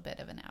like a little bit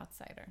of an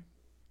outsider?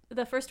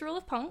 The First Rule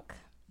of Punk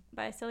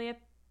by Celia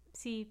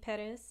C.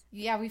 Perez.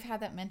 Yeah, we've had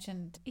that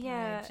mentioned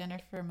by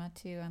Jennifer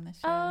Matu on the show.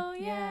 Oh,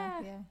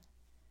 yeah.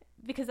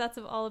 Because that's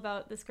all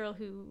about this girl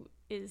who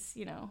is,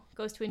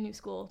 goes to a new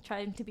school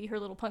trying to be her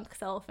little punk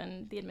self,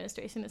 and the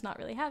administration is not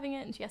really having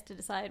it, and she has to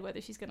decide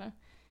whether she's going to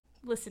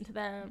listen to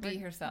them. Be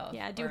herself.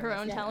 Yeah, do her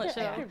own talent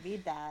show. I could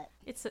read that.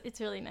 It's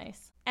really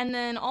nice. And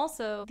then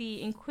also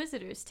The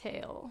Inquisitor's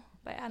Tale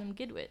by Adam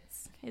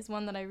Gidwitz is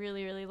one that I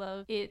really, really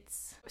love.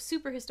 It's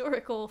super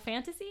historical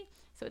fantasy.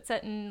 So it's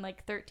set in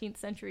like 13th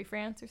century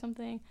France or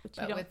something.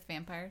 But with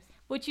vampires.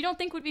 Which you don't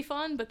think would be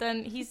fun, but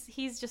then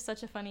he's just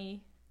such a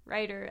funny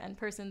writer and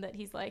person that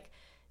he's like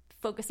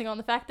focusing on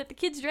the fact that the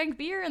kids drank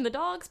beer and the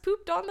dogs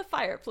pooped on the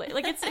fireplace.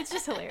 Like it's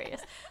just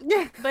hilarious.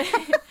 But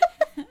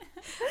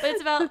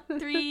it's about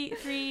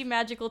three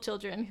magical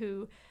children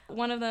who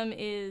one of them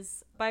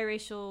is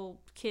biracial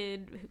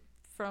kid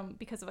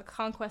because of a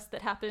conquest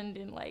that happened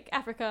in like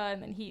Africa,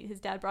 and then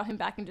his dad brought him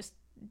back and just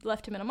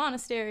left him in a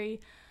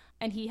monastery,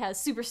 and he has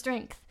super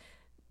strength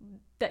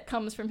that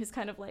comes from his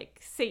kind of like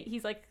saint.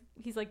 He's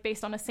like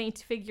based on a saint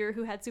figure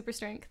who had super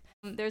strength.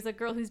 There's a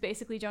girl who's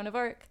basically Joan of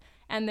Arc,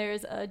 and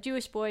there's a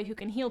Jewish boy who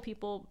can heal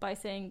people by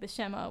saying the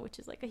Shema, which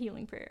is like a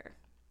healing prayer.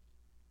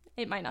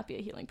 It might not be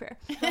a healing prayer.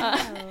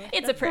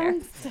 It's a prayer.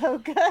 So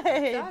good.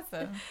 That's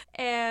awesome.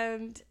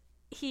 And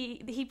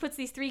he puts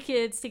these three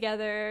kids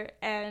together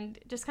and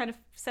just kind of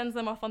sends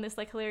them off on this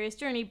like hilarious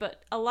journey.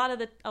 But a lot of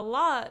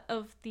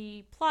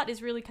the plot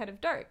is really kind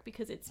of dark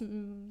because it's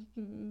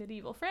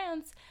medieval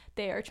France.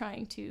 They are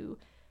trying to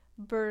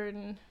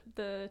burn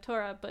the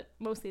Torah, but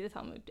mostly the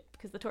Talmud,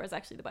 because the Torah is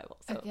actually the Bible.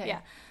 So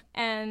yeah,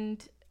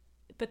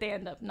 but they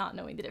end up not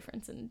knowing the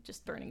difference and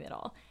just burning it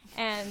all.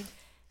 And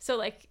so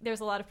like there's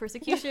a lot of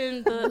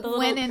persecution. The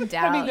when in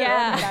doubt,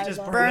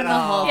 just burn the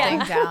whole thing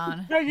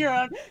down. Burn your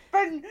own,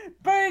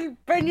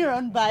 burn your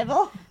own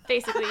Bible.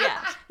 Basically,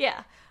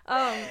 yeah.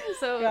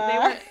 So they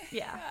were,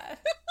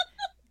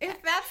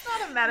 If that's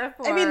not a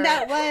metaphor, I mean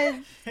that was.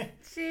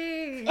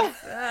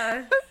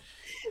 Jeez.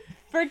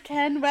 For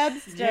Ken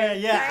Webster.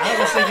 Yeah. I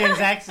was thinking the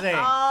exact same.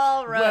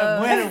 All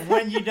roads.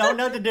 When you don't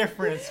know the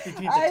difference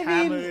between the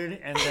Talmud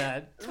and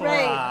the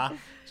Torah,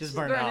 just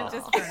burn it all.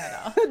 Just burn it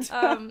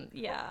all.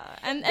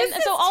 And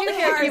so all the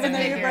characters even though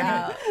you're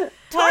burning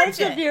parts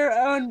of your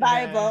own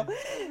Bible.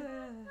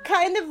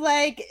 Kind of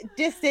like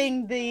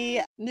dissing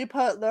the new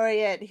poet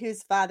laureate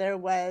whose father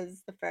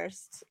was the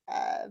first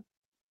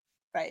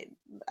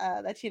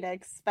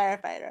Latinx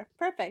firefighter.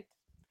 Perfect.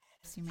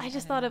 I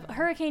just thought of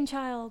Hurricane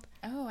Child,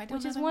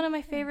 which is one of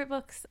my favorite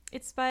books.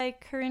 It's by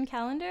Corinne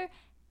Callender,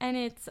 and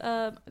it's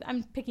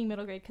I'm picking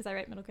middle grade because I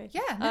write middle grade.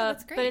 Yeah, no,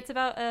 that's great. But it's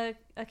about a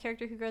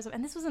character who grows up,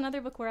 and this was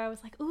another book where I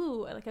was like,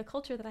 ooh, like a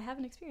culture that I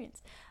haven't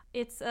experienced.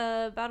 It's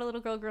about a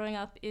little girl growing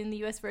up in the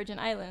U.S. Virgin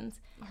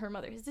Islands. Her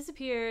mother has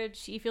disappeared.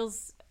 She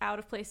feels out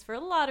of place for a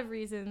lot of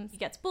reasons. She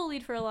gets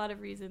bullied for a lot of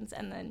reasons,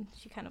 and then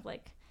she kind of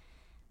like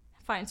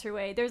finds her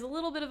way. There's a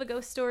little bit of a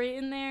ghost story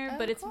in there,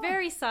 but it's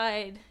very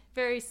sidelined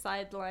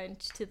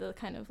to the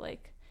kind of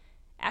like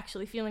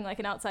actually feeling like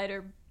an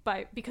outsider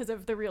because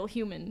of the real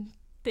human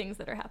things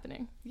that are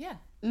happening. Yeah.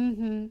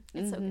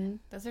 It's so good.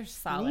 Those are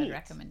solid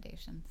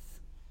recommendations.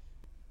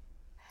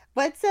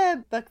 What's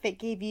a book that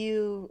gave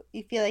you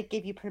feel like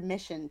gave you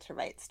permission to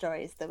write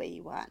stories the way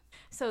you want?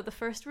 So The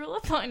First Rule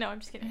of Punk. No, I'm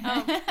just kidding.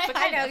 But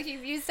I know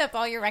you've used up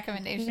all your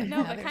recommendations.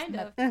 No, but kind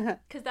of.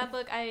 Because that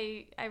book,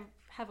 I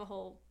have a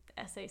whole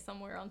essay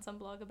somewhere on some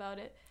blog about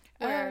it.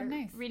 Where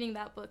reading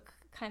that book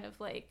kind of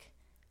like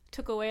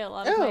took away a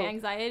lot of my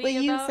anxiety. Will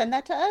you send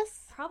that to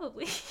us?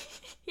 Probably.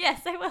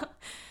 Yes, I will.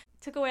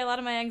 Took away a lot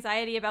of my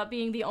anxiety about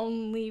being the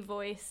only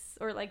voice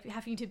or like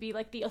having to be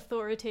like the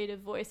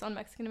authoritative voice on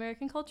Mexican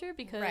American culture,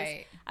 because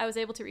I was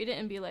able to read it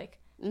and be like,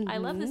 I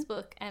love this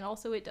book, and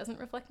also it doesn't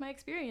reflect my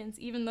experience,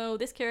 even though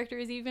this character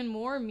is even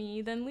more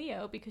me than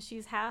Leo, because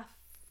she's half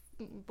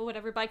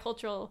whatever,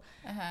 bicultural,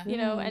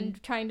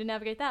 and trying to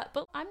navigate that.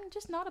 But I'm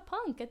just not a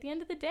punk at the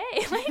end of the day.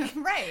 Like,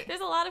 right.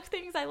 There's a lot of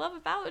things I love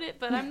about it,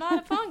 but I'm not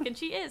a punk, and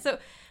she is. So,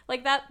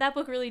 like, that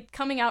book really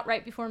coming out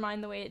right before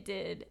mine the way it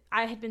did,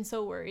 I had been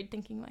so worried,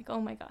 thinking, like,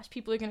 oh my gosh,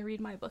 people are going to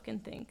read my book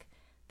and think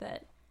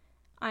that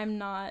I'm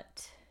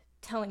not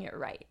telling it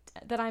right,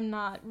 that I'm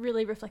not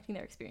really reflecting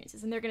their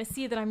experiences, and they're going to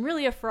see that I'm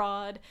really a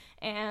fraud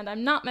and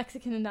I'm not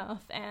Mexican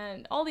enough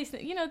and all these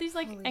things, these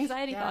like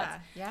anxiety thoughts.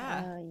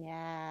 Yeah. Oh,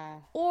 yeah.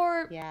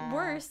 Or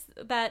worse,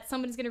 that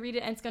somebody's going to read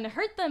it and it's going to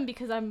hurt them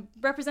because I'm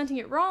representing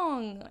it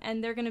wrong,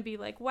 and they're going to be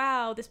like,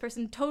 wow, this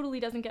person totally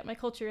doesn't get my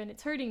culture and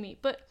it's hurting me.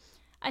 But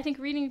I think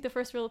reading The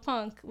First Rule of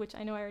Punk, which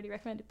I know I already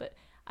recommended, but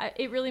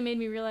it really made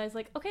me realize,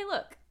 like, okay,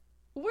 look,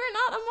 we're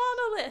not a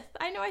monolith.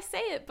 I know I say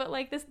it, but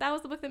like that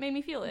was the book that made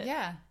me feel it.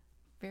 Yeah.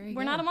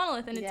 We're not a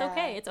monolith, and it's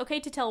okay. It's okay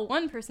to tell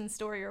one person's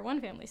story or one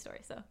family's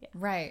story. So yeah,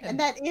 right. And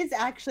that is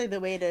actually the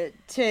way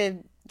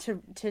to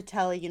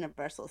tell a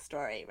universal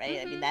story, right?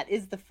 I mean, that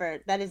is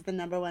the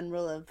number one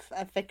rule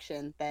of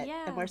fiction. That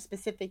the more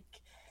specific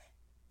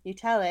you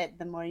tell it,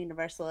 the more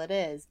universal it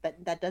is.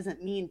 But that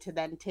doesn't mean to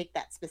then take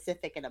that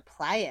specific and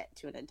apply it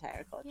to an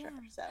entire culture.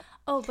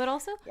 So but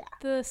also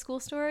The School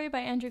Story by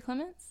Andrew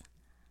Clements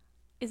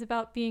is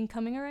about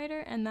becoming a writer,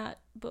 and that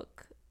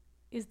book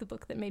is the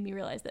book that made me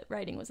realize that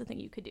writing was a thing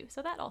you could do.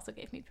 So that also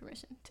gave me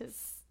permission to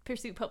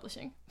pursue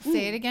publishing.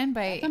 Say it again.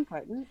 That's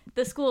important.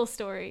 The School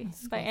Story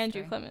by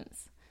Andrew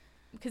Clements.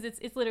 Because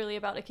it's literally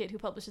about a kid who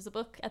publishes a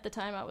book. At the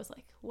time, I was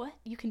like, what?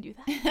 You can do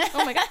that?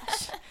 Oh my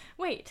gosh.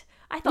 Wait,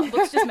 I thought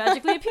books just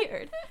magically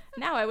appeared.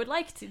 Now I would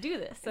like to do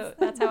this. So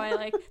that's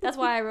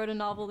why I wrote a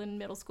novel in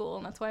middle school.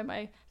 And that's why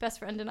my best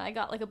friend and I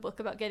got like a book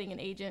about getting an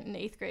agent in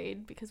 8th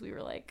grade, because we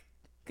were like,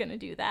 gonna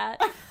do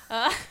that.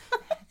 I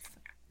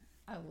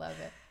love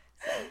it.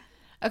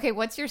 Okay,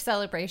 what's your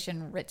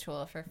celebration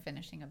ritual for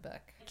finishing a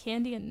book?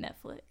 Candy and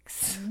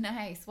Netflix.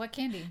 Nice. What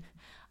candy?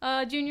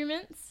 Junior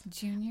Mints.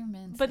 Junior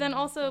Mints. But then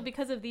also,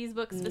 because of these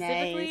books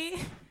specifically,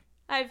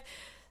 I've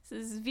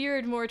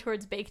veered more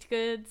towards baked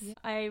goods.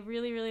 I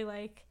really, really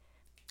like,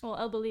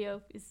 El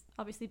Bolillo is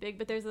obviously big,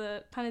 but there's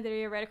a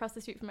panaderia right across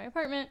the street from my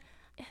apartment.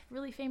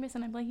 Really famous,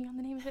 and I'm blanking on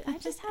the name of it. I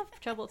just have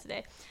trouble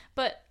today.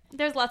 But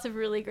there's lots of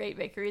really great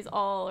bakeries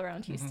all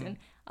around Houston.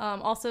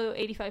 Also,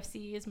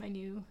 85C is my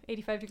new,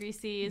 85 Degrees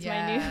C is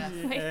my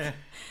new.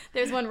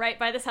 There's one right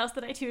by this house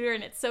that I tutor,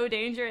 and it's so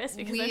dangerous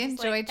because we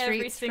enjoy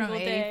treats from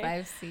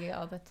 85C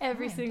all the time.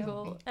 Every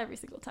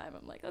single time,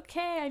 I'm like,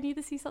 okay, I need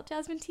the sea salt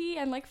jasmine tea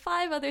and like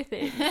 5 other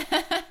things.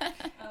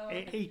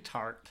 A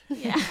tart.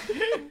 Yeah.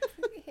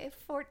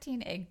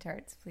 14 egg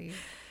tarts, please.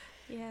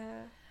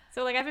 Yeah.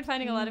 So like I've been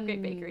finding a lot of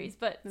great bakeries,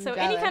 but so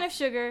any kind of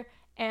sugar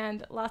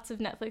and lots of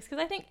Netflix, because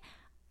I think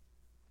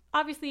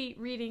obviously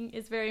reading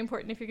is very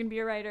important if you're going to be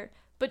a writer,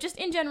 but just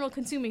in general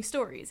consuming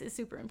stories is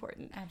super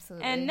important.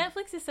 Absolutely. And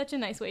Netflix is such a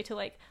nice way to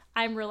like,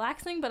 I'm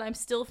relaxing, but I'm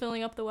still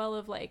filling up the well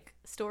of like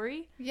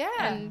story. Yeah.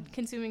 And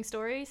consuming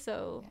story.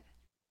 So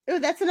oh,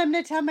 that's what I'm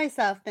going to tell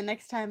myself the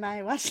next time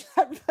I watch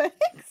Netflix.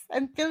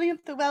 I'm filling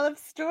up the well of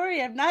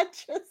story. I'm not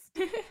just...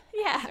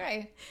 Yeah. That's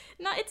right.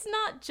 No, it's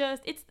not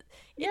just...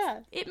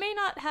 It may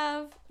not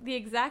have the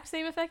exact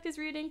same effect as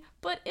reading,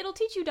 but it'll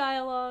teach you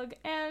dialogue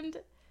and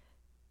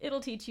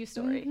it'll teach you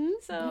story.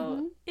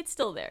 It's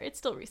still there. It's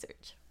still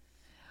research.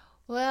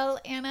 Well,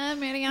 Anna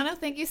Mariano,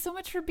 thank you so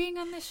much for being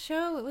on this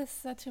show. It was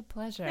such a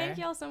pleasure. Thank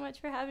you all so much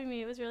for having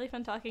me. It was really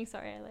fun talking.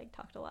 Sorry, I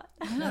talked a lot.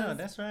 No,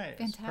 that's right.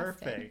 Fantastic. It's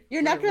perfect.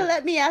 You're not going to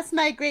let me ask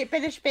my Great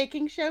British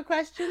Baking Show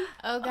question?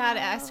 Oh, God,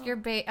 ask your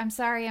I'm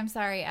sorry.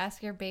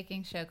 Ask your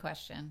baking show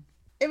question.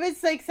 It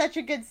was like such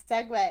a good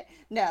segue.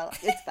 No,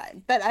 it's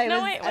fine. But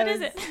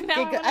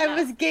I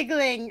was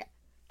giggling.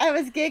 I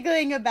was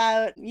giggling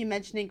about you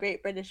mentioning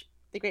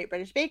the Great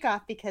British Bake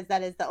Off, because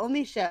that is the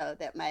only show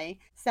that my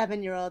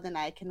 7-year-old and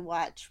I can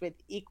watch with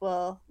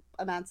equal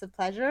amounts of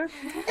pleasure.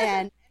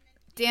 And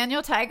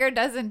Daniel Tiger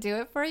doesn't do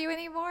it for you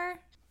anymore?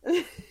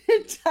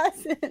 It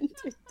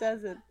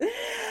doesn't.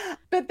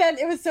 But then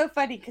it was so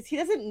funny because he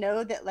doesn't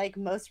know that like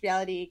most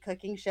reality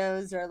cooking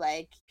shows are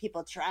like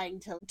people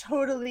trying to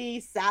totally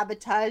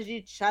sabotage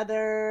each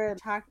other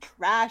and talk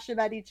trash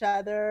about each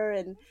other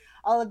and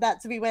all of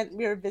that. So we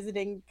were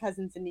visiting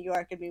cousins in New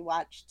York and we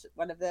watched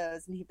one of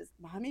those and he was,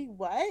 Mommy,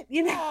 what?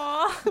 You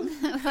know,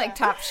 like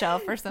Top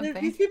Shelf or something.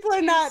 These people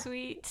are not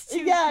sweet.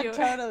 Yeah,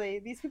 totally.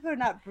 These people are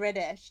not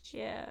British.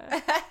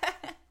 Yeah.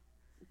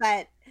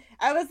 But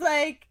I was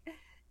like,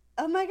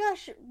 oh my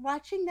gosh,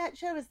 watching that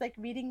show is like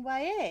reading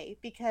YA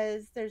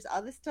because there's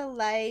all this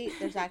delight,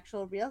 there's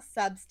actual real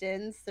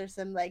substance, there's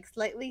some like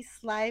slightly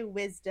sly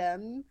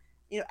wisdom,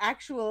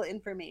 actual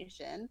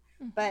information,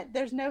 but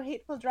there's no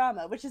hateful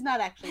drama, which is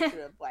not actually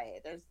true of YA.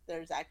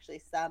 There's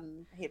actually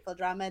some hateful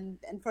drama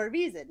and for a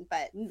reason,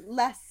 but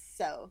less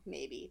so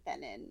maybe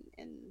than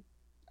in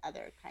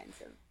other kinds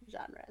of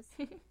genres.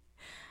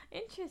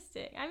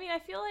 Interesting. I mean, I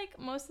feel like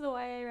most of the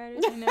YA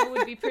writers I know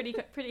would be pretty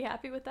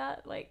happy with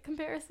that like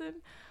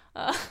comparison.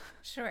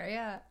 Sure,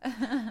 yeah.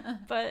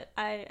 But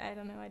I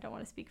don't know. I don't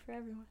want to speak for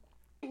everyone.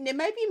 It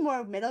might be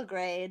more middle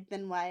grade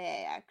than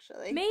YA,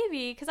 actually.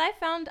 Maybe, because I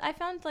found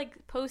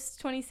like post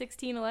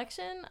 2016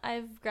 election,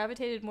 I've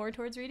gravitated more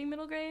towards reading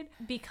middle grade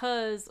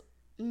because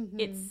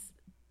it's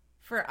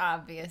for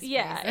obvious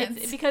reasons.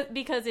 It's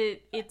because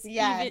it's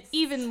yes.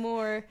 even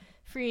more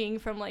freeing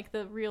from like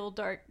the real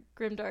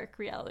grimdark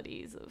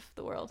realities of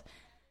the world.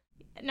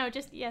 No,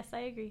 just yes, I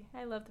agree.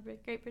 I love the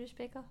Great British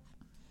Bake Off,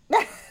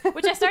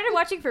 which I started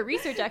watching for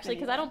research actually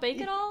because I don't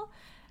bake at all.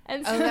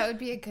 And so, that would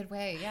be a good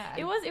way, yeah.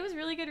 It was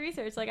really good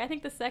research. Like I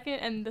think the second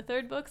and the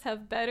third books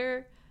have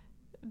better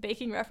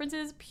baking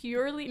references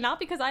purely not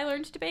because I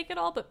learned to bake at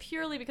all, but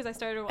purely because I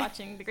started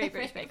watching the Great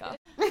British Bake Off.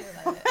 I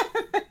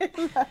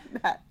love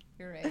that.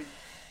 You're right.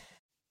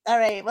 All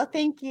right. Well,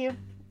 thank you.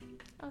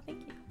 Oh,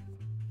 thank you.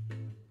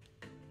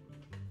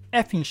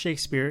 Effing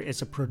Shakespeare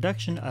is a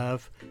production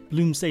of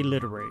Bloomsday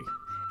Literary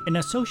in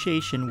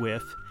association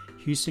with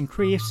Houston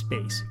Creative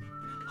Space,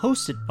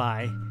 hosted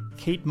by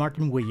Kate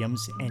Martin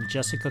Williams and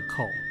Jessica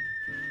Cole,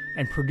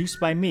 and produced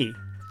by me,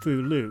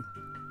 Fu Lu.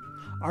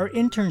 Our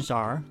interns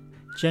are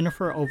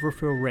Jennifer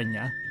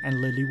Overfield-Renya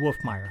and Lily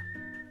Wolfmeyer.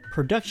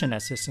 Production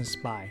assistance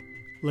by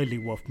Lily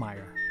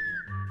Wolfmeyer.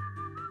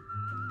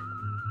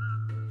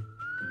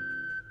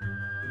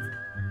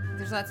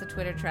 There's lots of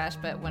Twitter trash,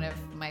 but one of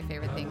my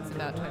favorite things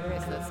about Twitter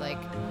is that's like,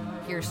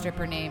 your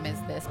stripper name is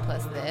this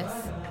plus this.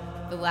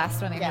 The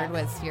last one I heard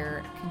was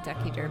your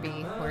Kentucky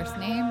Derby horse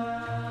name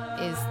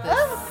is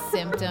the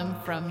symptom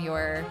from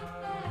your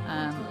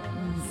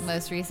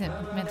most recent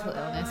mental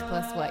illness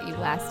plus what you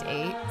last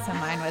ate. So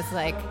mine was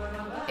like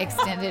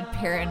extended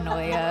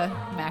paranoia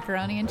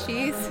macaroni and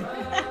cheese.